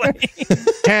 absolutely.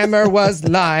 Hammer was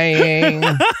lying.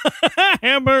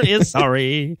 Hammer is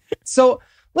sorry. So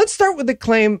let's start with the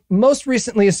claim most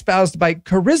recently espoused by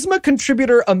Charisma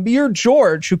contributor Amir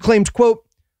George, who claimed, quote,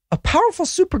 a powerful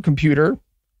supercomputer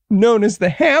known as the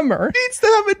Hammer Needs to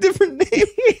have a different name.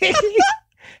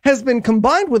 has been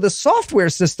combined with a software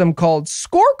system called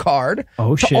Scorecard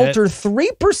to alter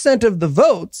 3% of the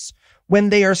votes when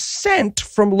they are sent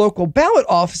from local ballot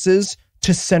offices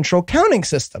to central counting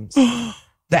systems.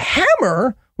 The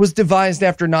Hammer was devised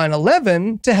after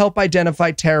 9/11 to help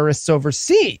identify terrorists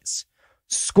overseas.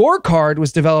 Scorecard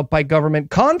was developed by government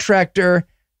contractor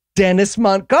Dennis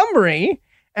Montgomery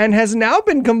and has now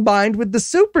been combined with the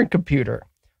supercomputer.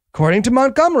 According to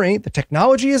Montgomery, the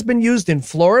technology has been used in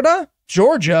Florida,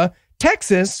 Georgia,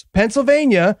 Texas,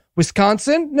 Pennsylvania,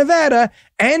 Wisconsin, Nevada,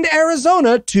 and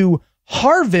Arizona to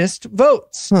harvest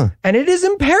votes. And it is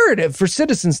imperative for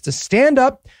citizens to stand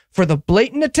up for the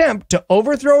blatant attempt to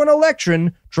overthrow an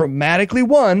election dramatically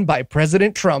won by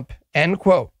President Trump. End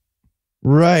quote.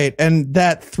 Right. And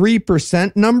that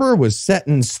 3% number was set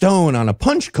in stone on a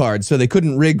punch card, so they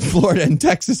couldn't rig Florida and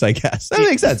Texas, I guess.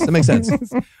 That makes sense.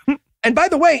 And by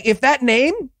the way, if that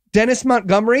name, Dennis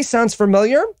Montgomery, sounds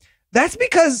familiar, that's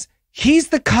because he's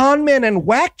the con man and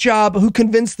whack job who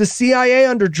convinced the CIA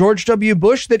under George W.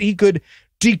 Bush that he could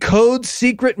decode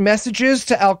secret messages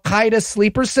to Al-Qaeda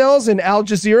sleeper cells in Al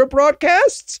Jazeera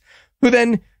broadcasts, who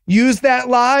then used that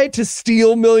lie to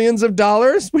steal millions of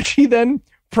dollars, which he then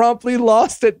promptly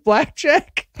lost at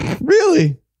blackjack.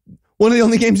 Really? One of the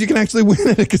only games you can actually win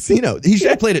at a casino. He should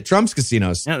have played at Trump's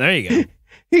casinos. Yeah, there you go.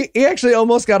 He actually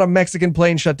almost got a Mexican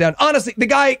plane shut down. Honestly, the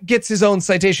guy gets his own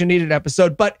citation needed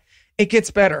episode, but it gets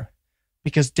better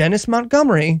because Dennis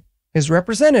Montgomery is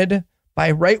represented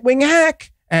by right-wing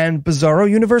hack and Bizarro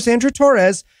Universe Andrew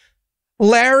Torres,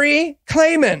 Larry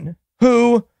Klayman,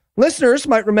 who listeners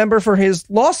might remember for his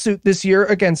lawsuit this year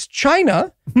against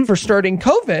China for starting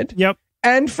COVID. Yep.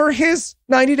 And for his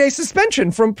 90-day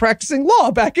suspension from practicing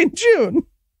law back in June.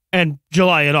 And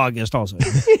July and August also.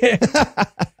 Yeah.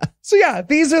 So yeah,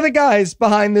 these are the guys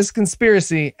behind this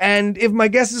conspiracy. And if my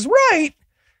guess is right,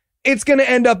 it's going to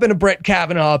end up in a Brett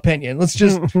Kavanaugh opinion. Let's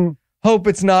just hope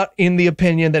it's not in the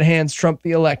opinion that hands Trump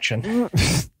the election.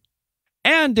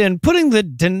 And in putting the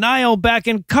denial back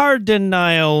in card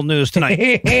denial news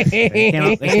tonight.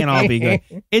 They can't all be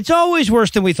good. It's always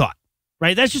worse than we thought,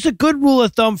 right? That's just a good rule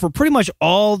of thumb for pretty much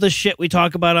all the shit we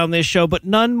talk about on this show, but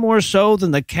none more so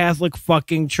than the Catholic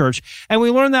fucking Church. And we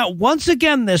learned that once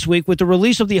again this week with the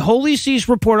release of the Holy See's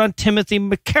report on Timothy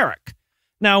McCarrick.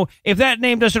 Now, if that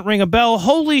name doesn't ring a bell,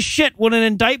 holy shit, what an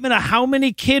indictment of how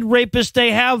many kid rapists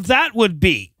they have that would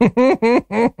be.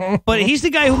 But he's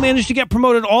the guy who managed to get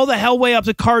promoted all the hell way up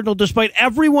to cardinal despite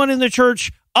everyone in the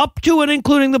church, up to and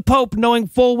including the Pope, knowing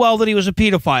full well that he was a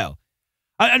pedophile.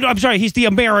 I'm sorry, he's the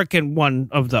American one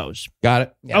of those. Got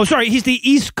it. Yeah. Oh, sorry, he's the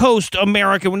East Coast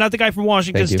American, not the guy from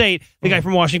Washington State, the guy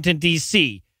from Washington,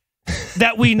 D.C.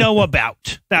 that we know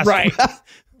about. That's right.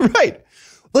 Right.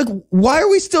 Like, why are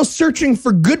we still searching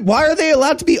for good? Why are they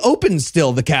allowed to be open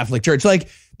still, the Catholic Church? Like,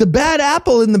 the bad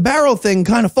apple in the barrel thing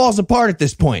kind of falls apart at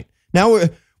this point. Now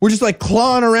we're just like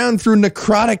clawing around through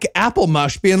necrotic apple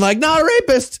mush, being like, not a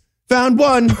rapist. Found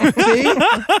one. See?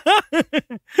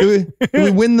 Do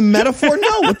we win the metaphor?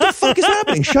 No. What the fuck is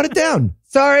happening? Shut it down.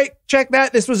 Sorry, check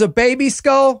that. This was a baby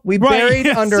skull we buried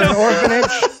under an orphanage.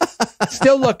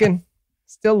 Still looking.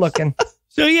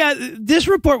 So, yeah, this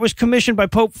report was commissioned by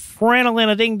Pope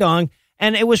Franalina Ding Dong,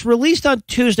 and it was released on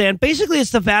Tuesday. And basically,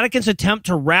 it's the Vatican's attempt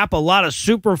to wrap a lot of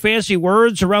super fancy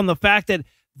words around the fact that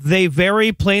they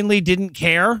very plainly didn't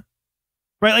care,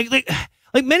 right?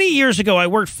 Like many years ago, I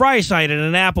worked fry side at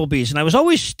an Applebee's, and I was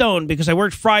always stoned because I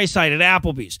worked fry side at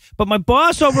Applebee's. But my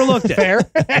boss overlooked it. Fair.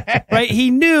 Right?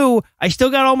 He knew I still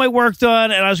got all my work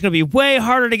done, and I was going to be way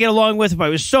harder to get along with if I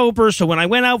was sober. So when I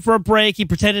went out for a break, he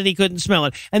pretended he couldn't smell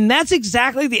it. And that's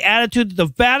exactly the attitude that the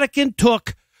Vatican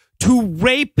took to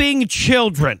raping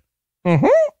children. Mm-hmm.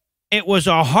 It was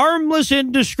a harmless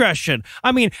indiscretion.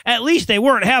 I mean, at least they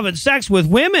weren't having sex with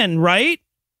women, right?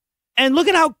 And look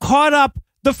at how caught up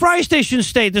the fry station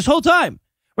stayed this whole time,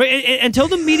 right? Until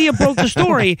the media broke the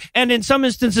story, and in some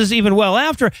instances even well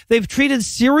after, they've treated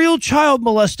serial child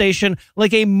molestation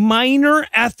like a minor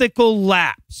ethical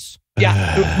lapse.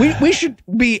 Yeah, we should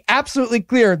be absolutely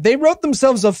clear. They wrote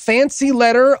themselves a fancy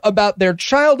letter about their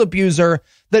child abuser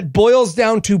that boils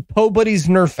down to Po Buddy's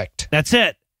Nerfect. That's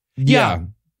it. Yeah.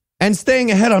 And staying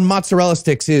ahead on mozzarella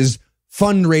sticks is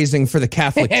fundraising for the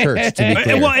Catholic Church, to be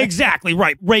clear. Well, exactly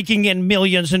right. Raking in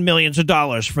millions and millions of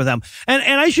dollars for them. And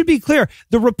I should be clear,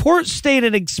 the report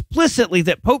stated explicitly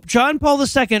that Pope John Paul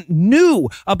II knew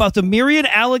about the myriad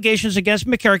allegations against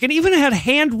McCarrick and even had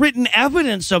handwritten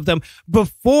evidence of them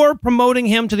before promoting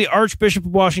him to the Archbishop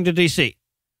of Washington, D.C.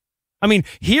 I mean,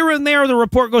 here and there, the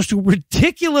report goes to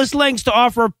ridiculous lengths to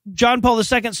offer John Paul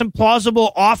II some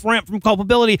plausible off-ramp from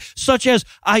culpability, such as,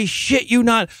 I shit you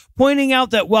not, pointing out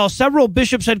that while several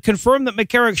bishops had confirmed that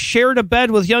McCarrick shared a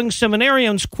bed with young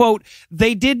seminarians, quote,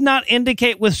 they did not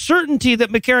indicate with certainty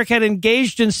that McCarrick had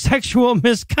engaged in sexual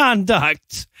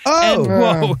misconduct. Oh, end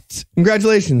quote.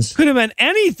 Congratulations. Could have meant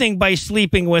anything by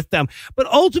sleeping with them. But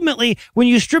ultimately, when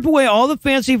you strip away all the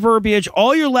fancy verbiage,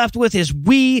 all you're left with is,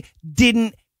 we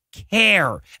didn't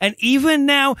care. And even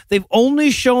now, they've only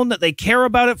shown that they care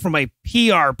about it from a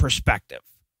PR perspective.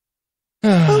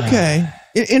 Okay.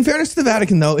 In fairness to the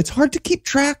Vatican, though, it's hard to keep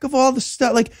track of all the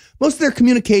stuff. Like, most of their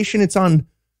communication, it's on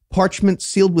parchment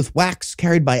sealed with wax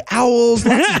carried by owls.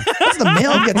 Lots of the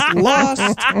mail gets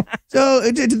lost. So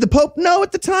did the Pope know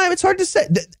at the time? It's hard to say.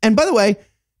 And by the way,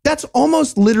 that's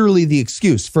almost literally the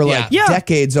excuse for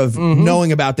decades of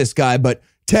knowing about this guy, but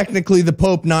technically the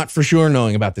Pope not for sure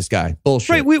knowing about this guy. Bullshit.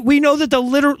 Right. We know that the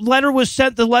letter was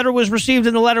sent, the letter was received,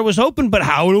 and the letter was opened, but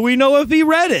how do we know if he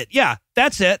read it? Yeah,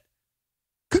 that's it.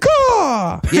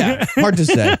 Caw-caw! Yeah, hard to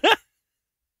say.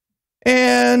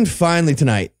 And finally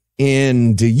tonight,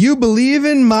 in Do You Believe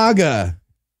in MAGA?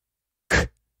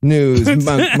 News.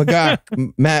 MAGA.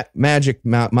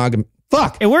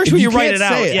 Fuck. It works If when you write it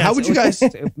out. Yes. How would you guys?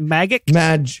 Magic?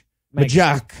 Magic.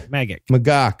 Magic.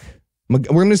 We're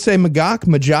going to say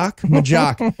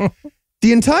Majak.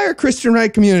 The entire Christian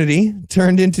right community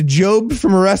turned into Job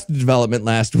from Arrested Development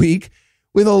last week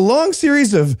with a long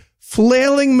series of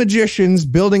flailing magicians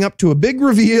building up to a big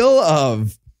reveal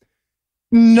of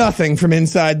nothing from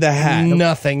inside the hat.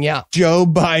 Nothing, yeah. Joe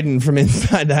Biden from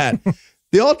inside the hat.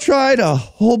 They all tried a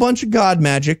whole bunch of God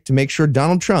magic to make sure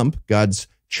Donald Trump, God's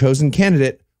chosen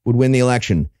candidate, would win the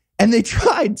election. And they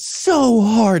tried so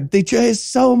hard. They tried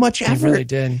so much effort. They really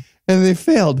did. And they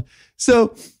failed.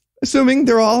 So, assuming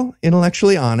they're all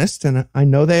intellectually honest, and I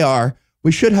know they are,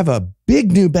 we should have a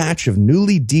big new batch of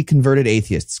newly deconverted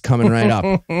atheists coming right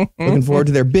up. Looking forward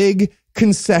to their big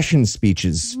concession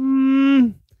speeches.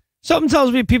 Something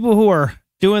tells me people who are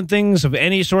doing things of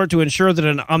any sort to ensure that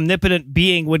an omnipotent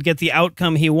being would get the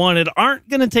outcome he wanted aren't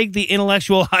going to take the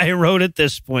intellectual high road at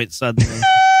this point suddenly.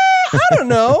 I don't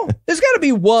know. There's got to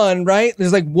be one, right?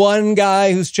 There's like one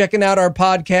guy who's checking out our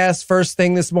podcast first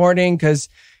thing this morning because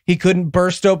he couldn't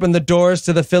burst open the doors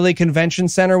to the Philly Convention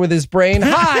Center with his brain.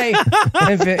 Hi.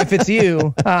 if it's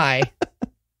you, hi.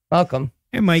 Welcome.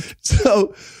 Hey, Mike.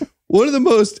 So one of the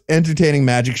most entertaining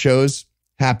magic shows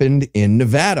happened in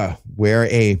Nevada, where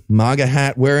a MAGA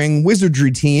hat wearing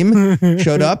wizardry team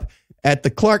showed up at the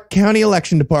Clark County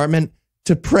Election Department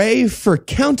to pray for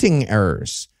counting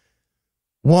errors.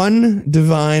 One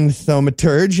divine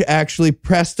thaumaturge actually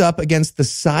pressed up against the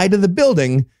side of the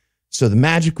building, so the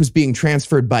magic was being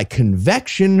transferred by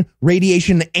convection,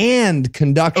 radiation, and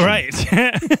conduction. Right.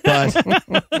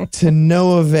 But to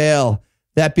no avail.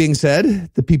 That being said,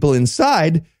 the people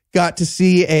inside got to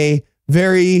see a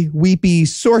very weepy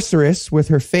sorceress with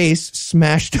her face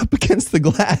smashed up against the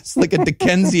glass like a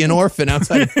Dickensian orphan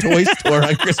outside a toy store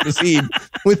on Christmas Eve,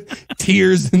 with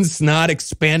tears and snot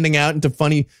expanding out into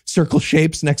funny circle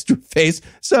shapes next to her face.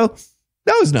 So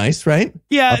that was nice, right?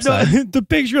 Yeah, no, the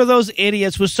picture of those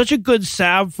idiots was such a good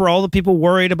salve for all the people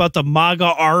worried about the MAGA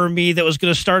army that was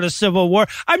going to start a civil war.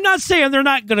 I'm not saying they're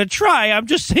not going to try. I'm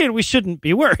just saying we shouldn't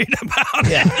be worried about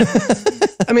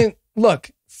it. I mean, look,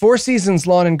 Four Seasons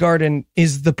Lawn and Garden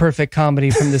is the perfect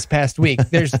comedy from this past week.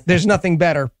 There's nothing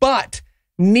better. But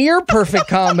near perfect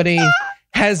comedy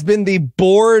has been the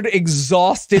bored,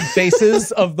 exhausted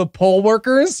faces of the poll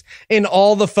workers in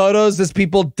all the photos as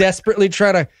people desperately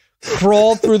try to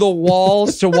crawl through the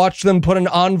walls to watch them put an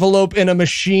envelope in a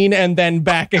machine and then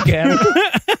back again.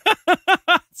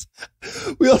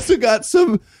 We also got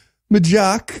some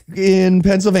majok in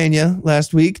Pennsylvania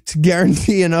last week to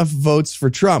guarantee enough votes for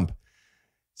Trump.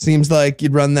 Seems like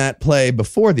you'd run that play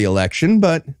before the election,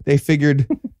 but they figured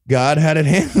God had it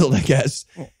handled, I guess.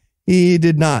 He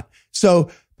did not. So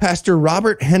Pastor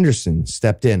Robert Henderson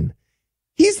stepped in.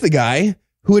 He's the guy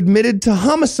who admitted to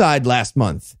homicide last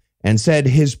month and said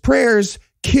his prayers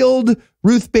killed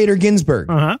Ruth Bader Ginsburg,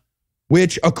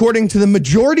 which, according to the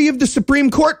majority of the Supreme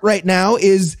Court right now,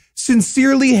 is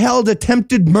sincerely held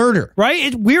attempted murder. Right?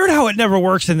 It's weird how it never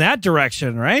works in that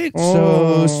direction, right?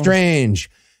 So strange.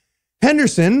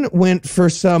 Henderson went for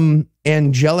some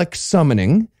angelic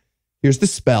summoning. Here's the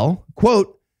spell.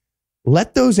 Quote,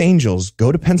 let those angels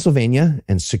go to Pennsylvania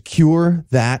and secure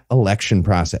that election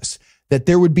process, that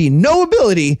there would be no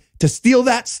ability to steal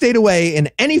that state away in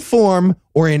any form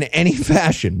or in any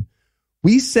fashion.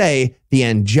 We say the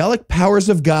angelic powers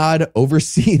of God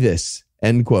oversee this,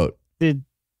 end quote. Did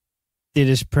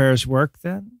his prayers work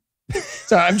then?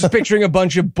 So I'm just picturing a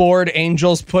bunch of bored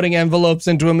angels putting envelopes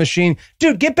into a machine.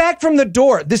 Dude, get back from the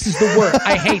door. This is the work.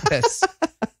 I hate this.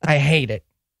 I hate it.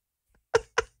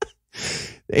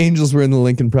 The angels were in the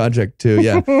Lincoln Project too,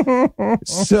 yeah.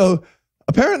 So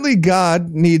apparently God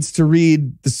needs to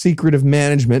read The Secret of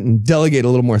Management and delegate a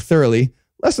little more thoroughly.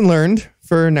 Lesson learned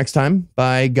for next time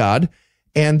by God.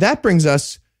 And that brings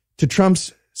us to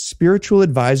Trump's spiritual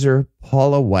advisor,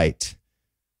 Paula White,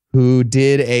 who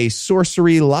did a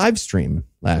sorcery live stream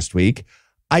last week.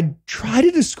 I try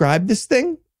to describe this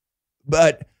thing,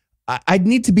 but I'd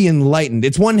need to be enlightened.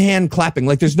 It's one hand clapping.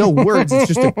 Like there's no words.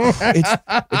 It's just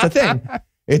it's a thing.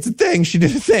 It's a thing. She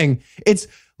did a thing. It's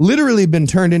literally been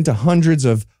turned into hundreds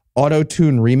of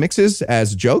auto-tune remixes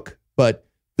as a joke, but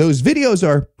those videos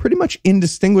are pretty much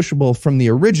indistinguishable from the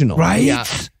original. Right? Yeah.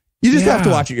 You just have to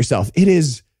watch it yourself. It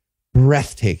is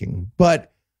breathtaking.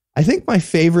 But I think my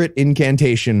favorite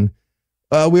incantation,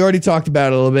 we already talked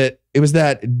about it a little bit. It was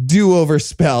that do-over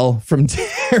spell from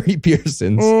Terry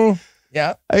Pearson's.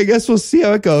 Yeah. I guess we'll see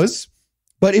how it goes.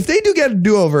 But if they do get a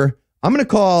do-over, I'm going to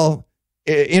call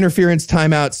interference,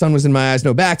 timeout, sun was in my eyes,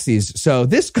 no backsies. So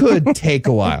this could take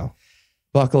a while.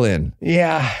 Buckle in.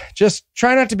 Yeah. Just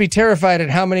try not to be terrified at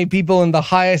how many people in the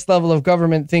highest level of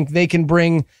government think they can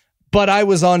bring "but I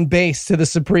was on base" to the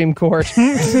Supreme Court.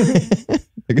 They're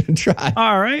going to try.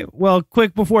 All right. Well,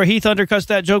 quick before Heath undercuts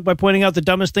that joke by pointing out the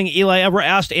dumbest thing Eli ever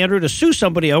asked Andrew to sue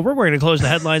somebody over, we're going to close the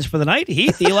headlines for the night.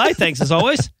 Heath, Eli, thanks as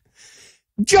always.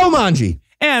 Joe Manji.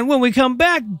 And when we come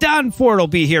back, Don Ford will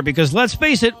be here because, let's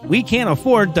face it, we can't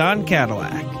afford Don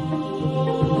Cadillac.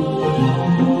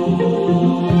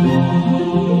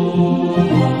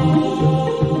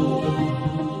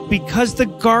 Because the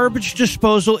garbage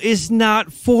disposal is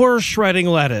not for shredding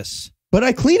lettuce. But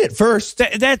I clean it first.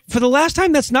 That for the last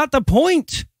time, that's not the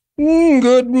point.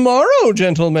 Good morrow,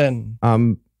 gentlemen.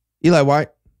 Eli, why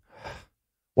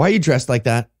are you dressed like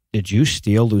that? Did you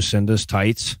steal Lucinda's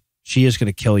tights? She is going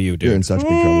to kill you, dude. You're in such big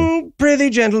trouble. Prithee,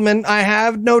 gentlemen, I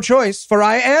have no choice, for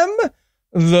I am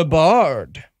the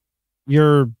bard.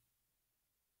 You're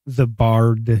the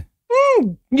bard.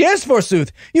 Yes,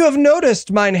 forsooth. You have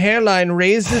noticed mine hairline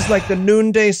raises like the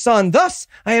noonday sun. Thus,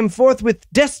 I am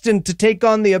forthwith destined to take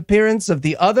on the appearance of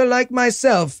the other like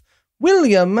myself,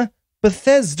 William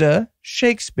Bethesda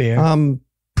Shakespeare. I'm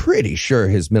pretty sure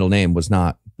his middle name was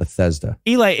not Bethesda.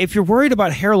 Eli, if you're worried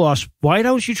about hair loss, why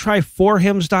don't you try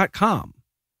forhims.com?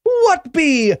 What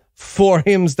be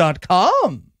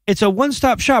forhims.com? It's a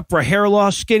one-stop shop for hair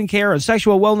loss, skincare, and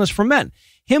sexual wellness for men.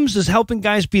 Hims is helping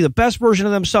guys be the best version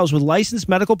of themselves with licensed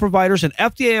medical providers and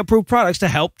FDA-approved products to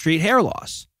help treat hair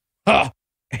loss.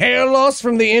 Hair loss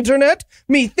from the internet?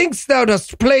 Methinks thou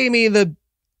dost play me the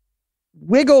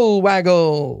wiggle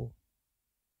waggle.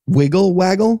 Wiggle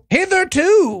waggle?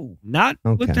 Hitherto. Not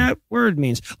Okay. what that word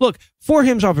means. Look,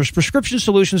 4Hims offers prescription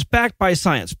solutions backed by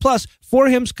science. Plus,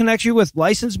 4Hims connects you with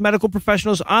licensed medical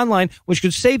professionals online, which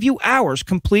could save you hours,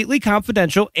 completely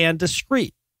confidential and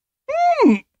discreet.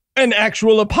 An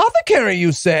actual apothecary,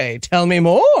 you say? Tell me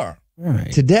more. All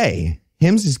right. Today,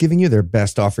 Hims is giving you their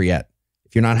best offer yet.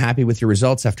 If you're not happy with your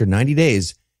results after 90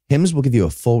 days, Hims will give you a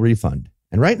full refund.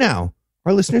 And right now,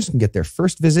 our listeners can get their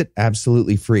first visit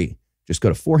absolutely free. Just go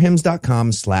to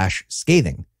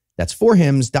forhims.com/scathing. That's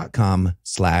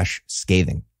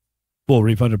forhims.com/scathing. Full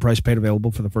refunded price paid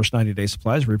available for the first 90-day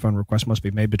supplies. Refund request must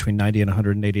be made between 90 and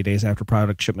 180 days after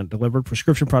product shipment delivered.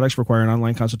 Prescription products require an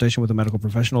online consultation with a medical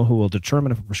professional who will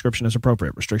determine if a prescription is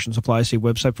appropriate. Restrictions apply. See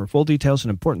website for full details and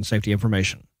important safety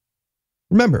information.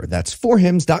 Remember, that's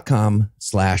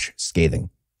forhims.com/scathing.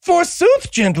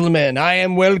 Forsooth, gentlemen, I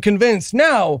am well convinced.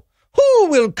 Now, who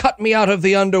will cut me out of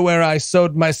the underwear I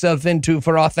sewed myself into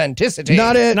for authenticity?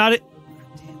 Not it. Not it.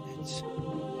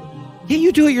 Yeah,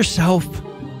 you do it yourself.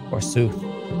 Forsooth.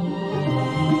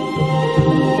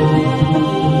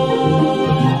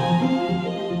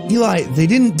 Eli, they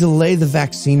didn't delay the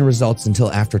vaccine results until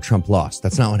after Trump lost.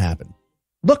 That's not what happened.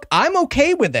 Look, I'm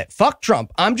okay with it. Fuck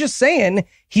Trump. I'm just saying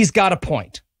he's got a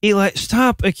point. Eli,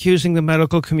 stop accusing the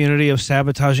medical community of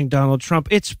sabotaging Donald Trump.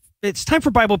 It's time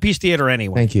for Bible Peace Theater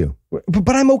anyway. Thank you.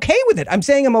 But I'm okay with it. I'm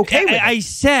saying I'm okay with it. I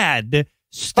said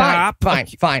stop.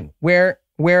 Fine. Where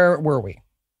were we?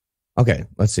 Okay,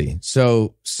 let's see.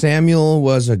 So Samuel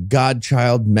was a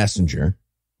godchild messenger.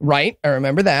 Right. I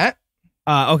remember that.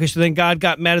 Okay, so then God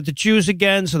got mad at the Jews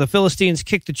again, so the Philistines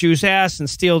kicked the Jews' ass and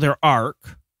steal their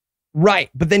ark. Right.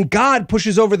 But then God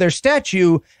pushes over their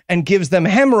statue and gives them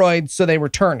hemorrhoids, so they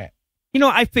return it. You know,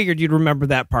 I figured you'd remember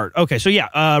that part. Okay, so yeah,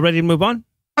 ready to move on?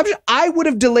 I would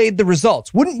have delayed the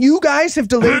results. Wouldn't you guys have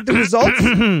delayed the results?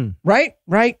 Right.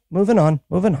 Moving on.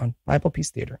 Bible Peace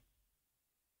Theater.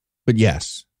 But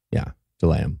yes, yeah,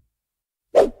 delay him.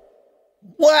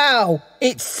 Wow,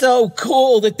 it's so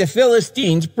cool that the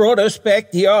Philistines brought us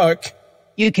back the ark.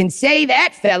 You can say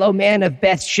that, fellow man of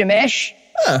Beth Shemesh.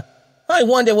 Huh. I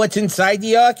wonder what's inside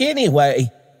the ark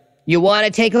anyway. You want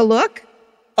to take a look?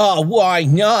 Oh, why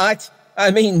not?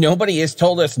 I mean, nobody has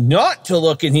told us not to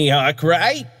look in the ark,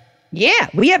 right? Yeah,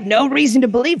 we have no reason to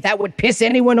believe that would piss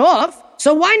anyone off,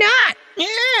 so why not?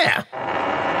 Yeah.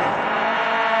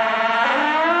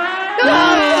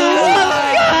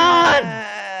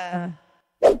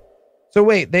 So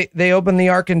wait, they open the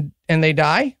ark and they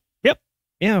die? Yep.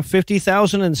 Yeah,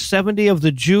 50,070 of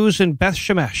the Jews in Beth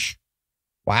Shemesh.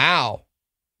 Wow.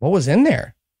 What was in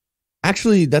there?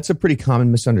 Actually, that's a pretty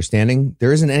common misunderstanding.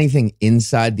 There isn't anything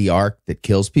inside the ark that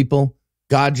kills people.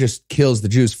 God just kills the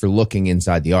Jews for looking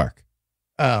inside the ark.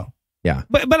 Oh. Yeah.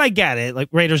 But I get it. Like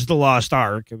Raiders of the Lost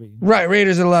Ark. I mean, right,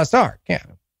 Raiders of the Lost Ark. Yeah.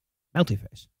 Melty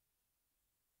face.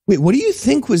 Wait, what do you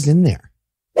think was in there?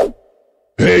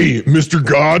 Hey, Mr.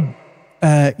 God?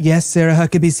 Yes, Sarah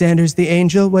Huckabee Sanders, the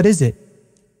angel. What is it?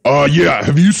 Yeah.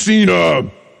 Have you seen,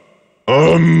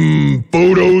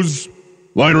 photos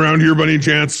lying around here by any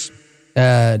chance?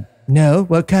 No.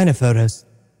 What kind of photos?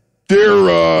 They're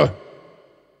of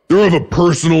a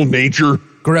personal nature.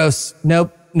 Gross.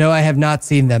 Nope. No, I have not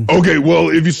seen them. Okay, well,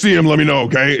 if you see them, let me know,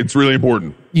 okay? It's really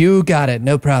important. You got it.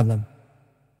 No problem.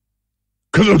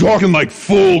 Because I'm talking like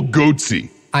full goatsy.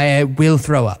 I will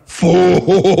throw up.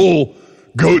 Full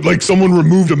goat, like someone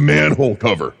removed a manhole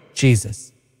cover.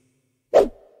 Jesus.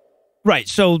 Right,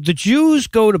 so the Jews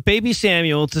go to baby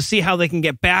Samuel to see how they can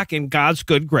get back in God's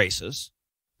good graces.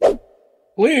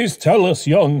 Please tell us,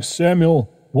 young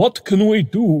Samuel, what can we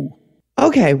do?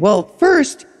 Okay, well,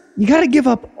 first, you gotta give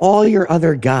up all your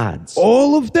other gods.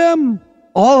 All of them?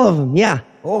 All of them, yeah.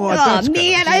 Oh,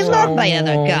 man, I love my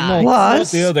other gods.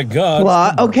 Plus, the other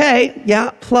gods. Okay, yeah,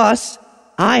 plus,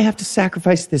 I have to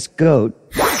sacrifice this goat.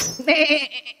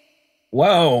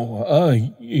 Wow,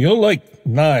 you're like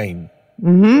 9.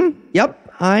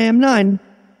 Yep, I am 9.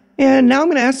 And now I'm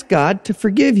gonna ask God to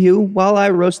forgive you while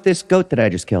I roast this goat that I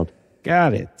just killed.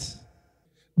 Got it.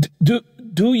 Do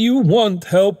you want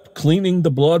help cleaning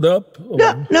the blood up? Or?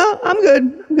 No, I'm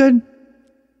good.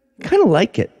 Kind of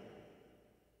like it.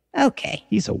 Okay.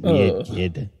 He's a weird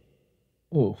kid.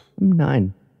 Oh. I'm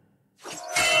 9.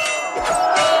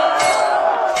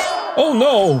 Oh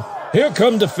no! Here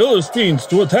come the Philistines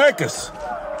to attack us.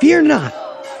 Fear not.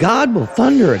 God will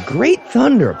thunder a great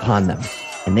thunder upon them,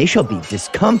 and they shall be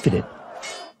discomfited.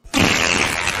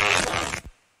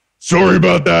 Sorry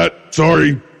about that.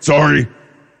 Sorry.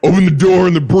 Open the door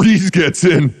and the breeze gets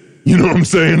in. You know what I'm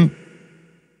saying?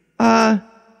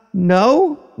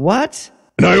 No? What?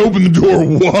 And I open the door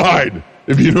wide,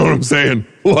 if you know what I'm saying.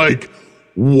 Like,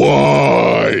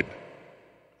 wide.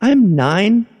 I'm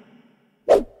 9.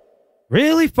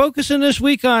 Really focusing this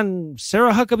week on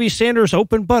Sarah Huckabee Sanders'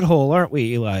 open butthole, aren't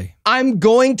we, Eli? I'm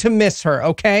going to miss her,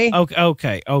 okay?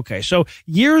 Okay. So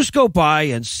years go by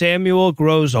and Samuel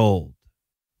grows old.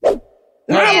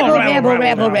 Rabble.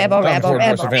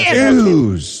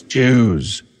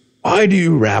 Jews, why do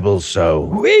you rabble so?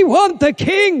 We want the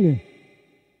king!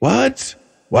 What?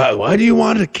 Why do you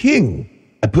want a king?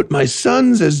 I put my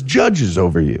sons as judges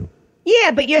over you.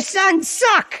 Yeah, but your sons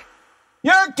suck.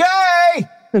 You're gay!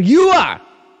 No, you are.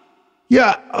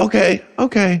 Yeah,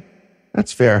 okay.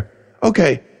 That's fair.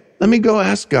 Okay, let me go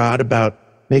ask God about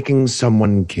making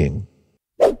someone king.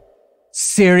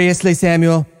 Seriously,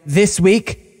 Samuel? This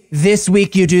week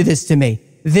you do this to me.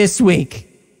 This week.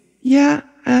 Yeah,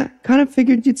 kind of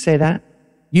figured you'd say that.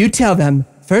 You tell them,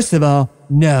 first of all,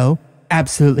 no,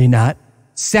 absolutely not.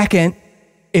 Second,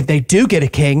 if they do get a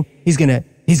king, he's gonna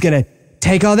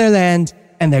take all their land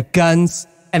and their guns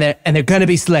and they're gonna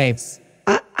be slaves.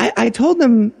 I told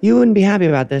them you wouldn't be happy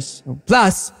about this.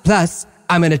 Plus,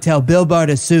 I'm gonna tell Bill Barr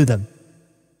to sue them.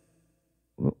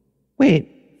 Wait,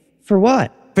 for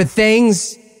what? For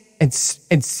things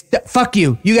fuck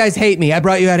you. You guys hate me. I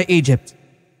brought you out of Egypt.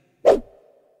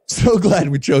 So glad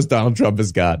we chose Donald Trump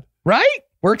as God. Right?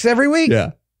 Works every week.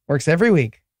 Yeah. Works every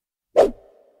week.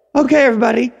 Okay,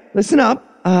 everybody, listen up.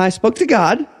 I spoke to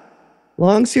God.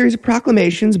 Long series of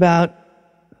proclamations about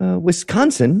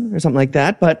Wisconsin or something like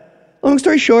that. But long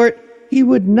story short, he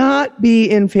would not be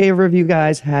in favor of you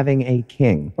guys having a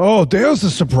king. Oh, there's a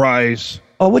surprise.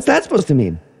 Oh, what's that supposed to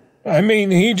mean? I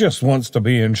mean, he just wants to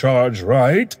be in charge,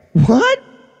 right? What?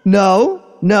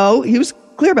 No, he was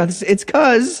clear about this. It's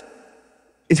because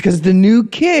the new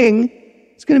king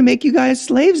is going to make you guys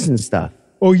slaves and stuff.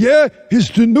 Oh, yeah? Is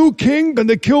the new king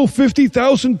gonna kill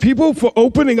 50,000 people for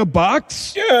opening a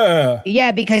box? Yeah.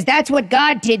 Yeah, because that's what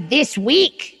God did this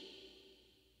week.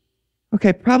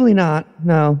 Okay, probably not.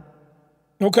 No.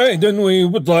 Okay, then we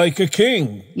would like a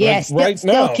king. Yes, right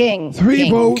still now. king.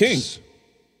 3 votes. King.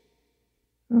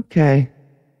 Okay.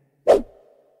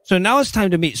 So now it's time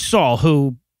to meet Saul,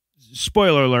 who,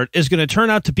 spoiler alert, is going to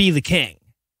turn out to be the king.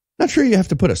 Not sure you have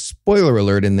to put a spoiler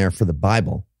alert in there for the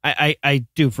Bible. I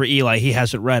do for Eli. He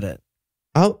hasn't read it.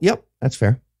 Oh, yep. That's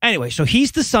fair. Anyway, so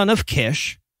he's the son of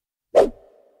Kish.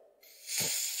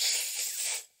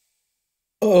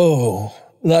 Oh,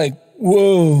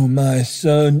 whoa, my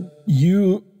son.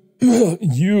 You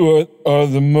are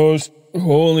the most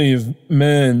holy of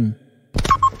men.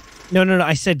 No.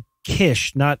 I said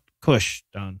Kish, not Cush,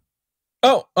 Don.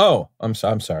 Oh, I'm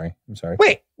sorry.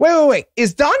 Wait.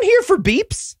 Is Don here for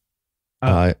beeps?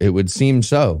 It would seem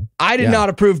so. I did not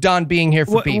approve Don being here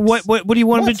for beeps. What do you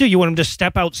want him to do? You want him to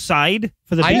step outside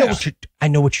for the beeps? I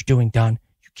know what you're doing, Don.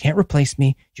 You can't replace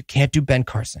me. You can't do Ben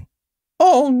Carson.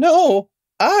 Oh, no.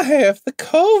 I have the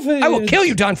COVID. I will kill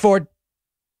you, Don Ford.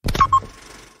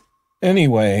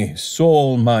 Anyway,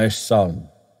 Saul, my son,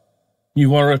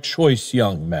 you are a choice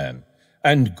young man,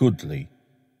 and goodly.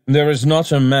 There is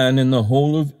not a man in the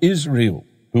whole of Israel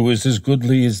who is as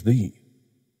goodly as thee.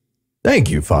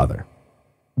 Thank you, Father.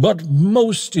 But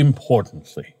most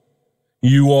importantly,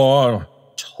 you are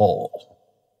tall.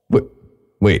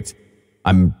 Wait,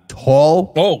 I'm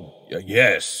tall? Oh,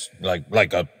 yes,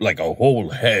 like a whole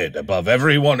head above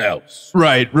everyone else.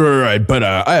 Right, but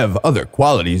I have other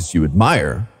qualities you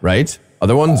admire, right?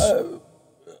 Other ones?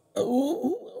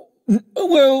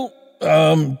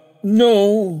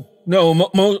 No,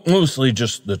 mostly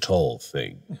just the tall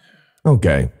thing.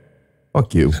 Okay,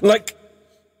 fuck you.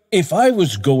 If I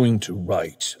was going to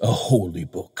write a holy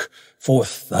book for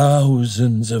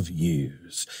thousands of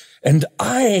years, and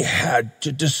I had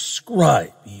to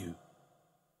describe you.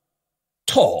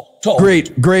 Tall.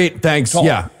 Great, thanks. Tall.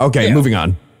 Yeah, okay, Yeah. Moving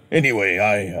on. Anyway,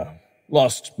 I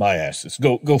lost my asses.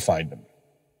 Go find them.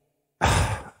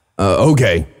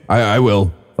 Okay, I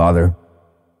will, Father.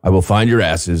 I will find your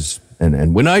asses,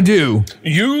 and when I do,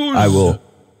 I will...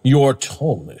 your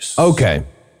tallness. Okay.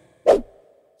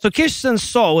 So Kish sends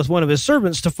Saul with one of his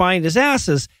servants to find his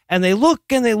asses, and they look,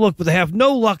 but they have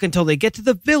no luck until they get to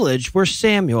the village where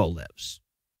Samuel lives.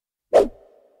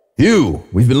 Phew,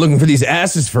 we've been looking for these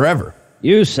asses forever.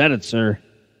 You said it, sir.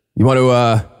 You want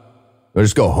to,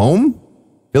 just go home?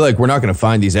 Feel like we're not going to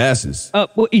find these asses.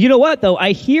 Well, you know what, though?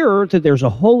 I hear that there's a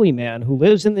holy man who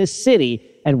lives in this city,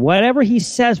 and whatever he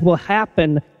says will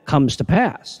happen comes to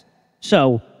pass.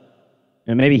 So,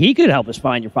 and maybe he could help us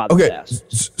find your father's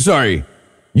ass. Sorry.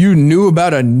 You knew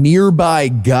about a nearby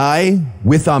guy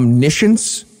with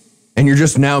omniscience, and you're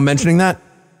just now mentioning that?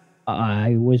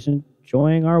 I was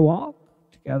enjoying our walk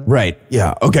together. Right,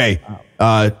 yeah, okay.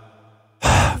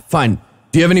 Fine.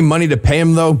 Do you have any money to pay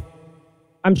him, though?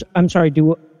 I'm sorry,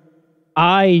 do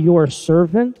I, your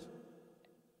servant,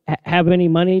 have any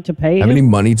money to pay him? Have any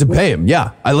money to pay him,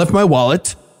 yeah. I left my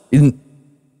wallet in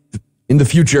the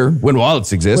future, when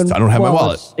wallets exist. I don't have my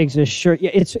wallet. Exist, sure.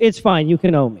 Yeah, it's fine. You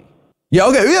can owe me. Yeah,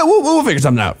 okay, yeah, we'll figure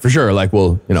something out, for sure.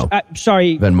 We'll,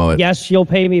 sorry, Venmo it. Yes, you'll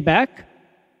pay me back?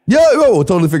 Yeah, we'll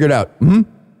totally figure it out. Mm-hmm.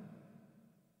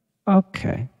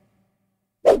 Okay.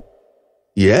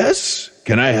 Yes?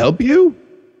 Can I help you?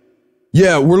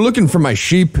 Yeah, we're looking for my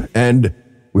sheep, and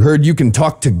we heard you can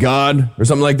talk to God or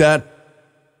something like that.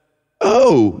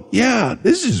 Oh, yeah,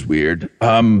 this is weird.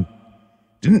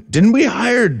 Didn't we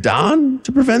hire Don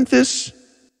to prevent this?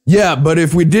 Yeah, but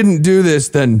if we didn't do this,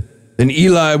 then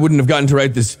Eli wouldn't have gotten to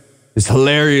write this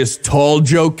hilarious tall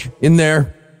joke in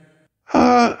there.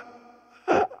 I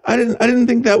didn't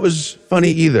think that was funny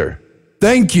either.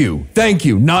 Thank you.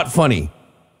 Not funny.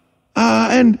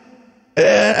 And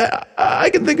I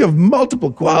can think of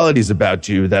multiple qualities about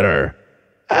you that are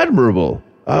admirable.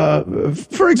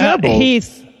 For example,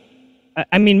 Heath.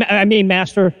 I mean,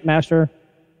 master.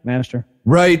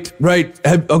 Right.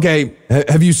 Okay.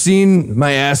 Have you seen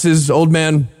my asses, old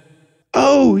man?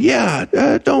 Oh, yeah.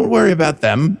 Don't worry about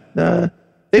them.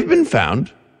 They've been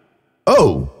found.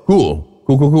 Oh, cool.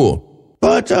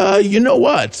 But, you know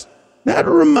what? That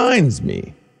reminds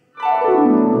me.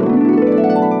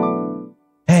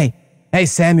 Hey,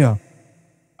 Samuel.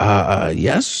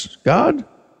 Yes, God?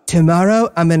 Tomorrow,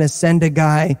 I'm going to send a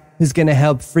guy who's going to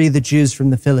help free the Jews from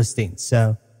the Philistines,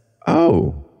 so.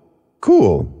 Oh,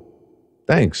 cool.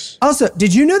 Thanks. Also,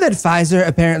 did you know that Pfizer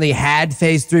apparently had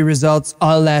phase 3 results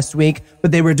all last week,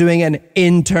 but they were doing an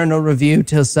internal review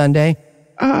till Sunday?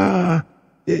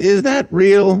 Is that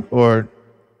real, or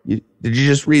did you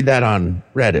just read that on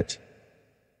Reddit?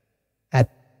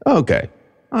 Okay,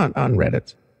 on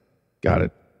Reddit. Got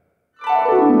it.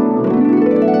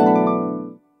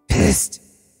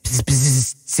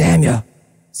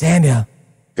 Samuel.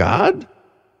 God?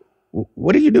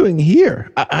 What are you doing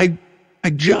here? I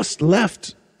just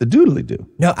left the doodly-doo.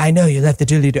 No, I know you left the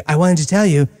doodly-doo. I wanted to tell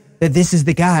you that this is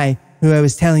the guy who I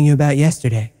was telling you about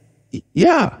yesterday.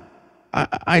 Yeah,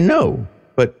 I know.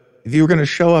 But if you were going to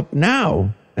show up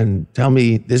now and tell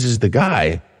me this is the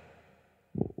guy,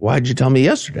 why'd you tell me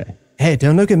yesterday? Hey,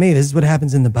 don't look at me. This is what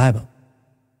happens in the Bible.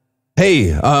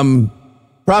 Hey,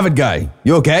 prophet guy,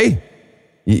 you okay?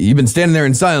 You've been standing there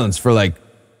in silence for like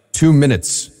 2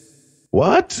 minutes.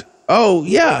 What? Oh,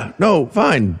 yeah. No,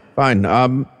 fine.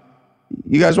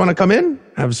 You guys want to come in?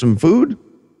 Have some food?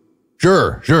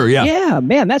 Sure, yeah. Yeah,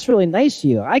 man, that's really nice of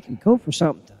you. I can go for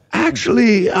something.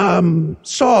 Actually,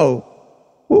 Saul,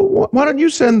 why don't you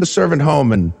send the servant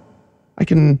home and I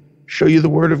can show you the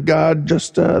word of God,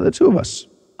 just the two of us?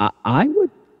 I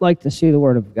would like to see the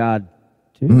word of God,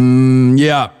 too.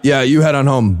 Yeah, you head on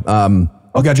home.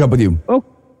 I'll catch up with you. Oh,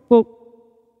 well,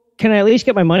 can I at least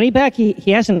get my money back?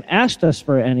 He hasn't asked us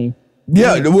for any.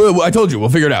 Yeah, I told you, we'll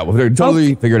figure it out. We'll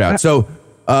totally figure it out. So,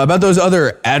 about those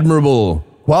other admirable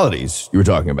qualities you were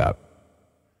talking about.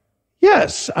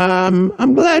 Yes,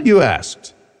 I'm glad you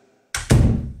asked.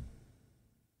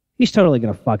 He's totally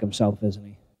going to fuck himself, isn't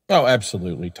he? Oh,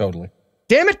 absolutely, totally.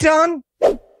 Damn it, Don.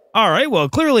 All right, well,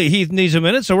 clearly Heath needs a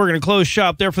minute, so we're going to close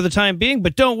shop there for the time being.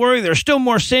 But don't worry, there's still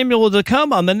more Samuel to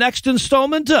come on the next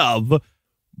installment of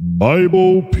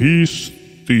Bible Peace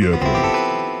Theater.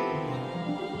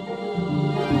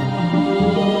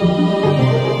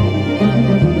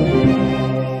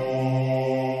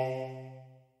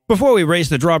 Before we raise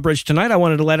the drawbridge tonight, I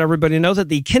wanted to let everybody know that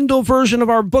the Kindle version of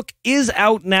our book is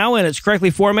out now and it's correctly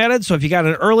formatted. So if you got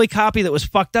an early copy that was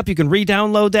fucked up, you can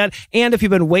re-download that. And if you've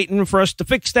been waiting for us to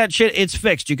fix that shit, it's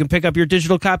fixed. You can pick up your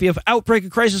digital copy of Outbreak: A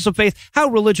Crisis of Faith, How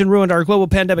Religion Ruined Our Global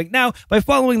Pandemic now by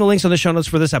following the links on the show notes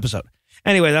for this episode.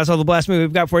 Anyway, that's all the blasphemy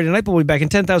we've got for you tonight, but we'll be back in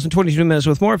 10,022 minutes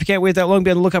with more. If you can't wait that long, be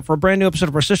on the lookout for a brand new episode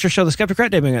of our sister show, The Skeptocrat,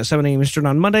 debuting at 7 a.m. Eastern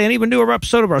on Monday, an even newer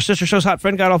episode of our sister show's Hot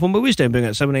Friend God Awful Movies, debuting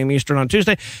at 7 a.m. Eastern on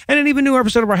Tuesday, and an even newer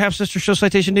episode of our half-sister show,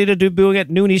 Citation Needed, debuting at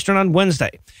noon Eastern on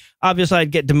Wednesday. Obviously, I'd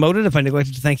get demoted if I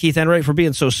neglected to thank Keith Enright for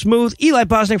being so smooth, Eli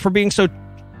Bosnick for being so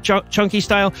chunky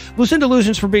style, Lucinda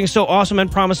Lugeons for being so awesome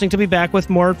and promising to be back with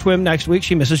more Twim next week.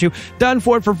 She misses you. Don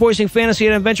Ford for voicing fantasy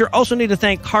and adventure. Also need to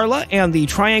thank Carla and the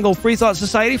Triangle Free Thought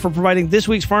Society for providing this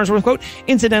week's Farnsworth quote.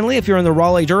 Incidentally, if you're in the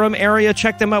Raleigh-Durham area,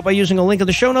 check them out by using a link in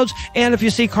the show notes. And if you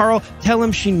see Carl, tell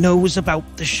him she knows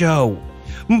about the show.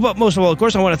 But most of all, of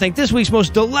course, I want to thank this week's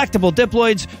most delectable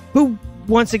diploids, who,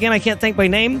 once again, I can't thank by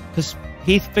name because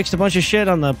Heath fixed a bunch of shit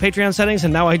on the Patreon settings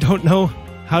and now I don't know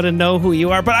how to know who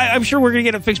you are, but I'm sure we're going to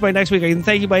get it fixed by next week. I can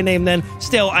thank you by name then.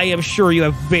 Still, I am sure you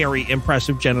have very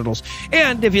impressive genitals.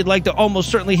 And if you'd like to almost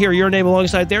certainly hear your name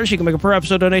alongside theirs, you can make a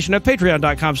per-episode donation at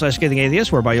patreon.com/Scathing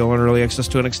Atheist, whereby you'll earn early access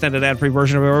to an extended ad-free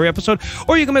version of every episode,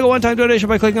 or you can make a one-time donation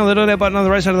by clicking on the donate button on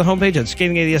the right side of the homepage at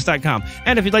scathingatheist.com.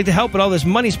 And if you'd like to help, but all this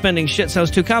money-spending shit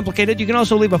sounds too complicated, you can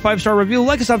also leave a 5-star review,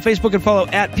 like us on Facebook, and follow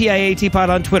at PIATPod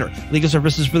on Twitter. Legal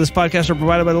services for this podcast are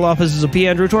provided by the law offices of P.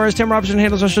 Andrew Torres. Tim Robinson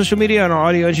handles our social media, and our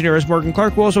audio engineer is Morgan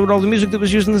Clark, who also wrote all the music that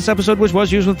was used in this episode, which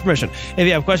was used with permission. If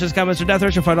you have questions, comments, or death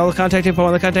threats, you'll find all the contact info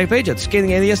on the contact page at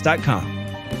scathingatheist.com.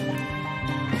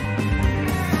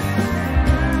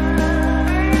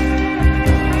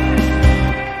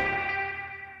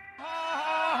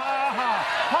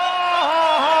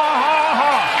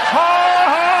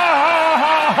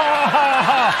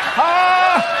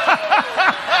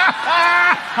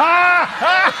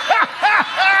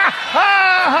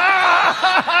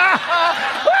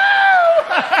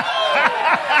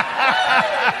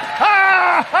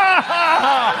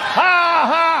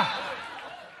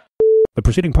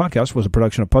 preceding podcast was a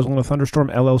production of Puzzle and a Thunderstorm,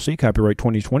 LLC, copyright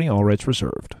 2020, all rights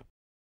reserved.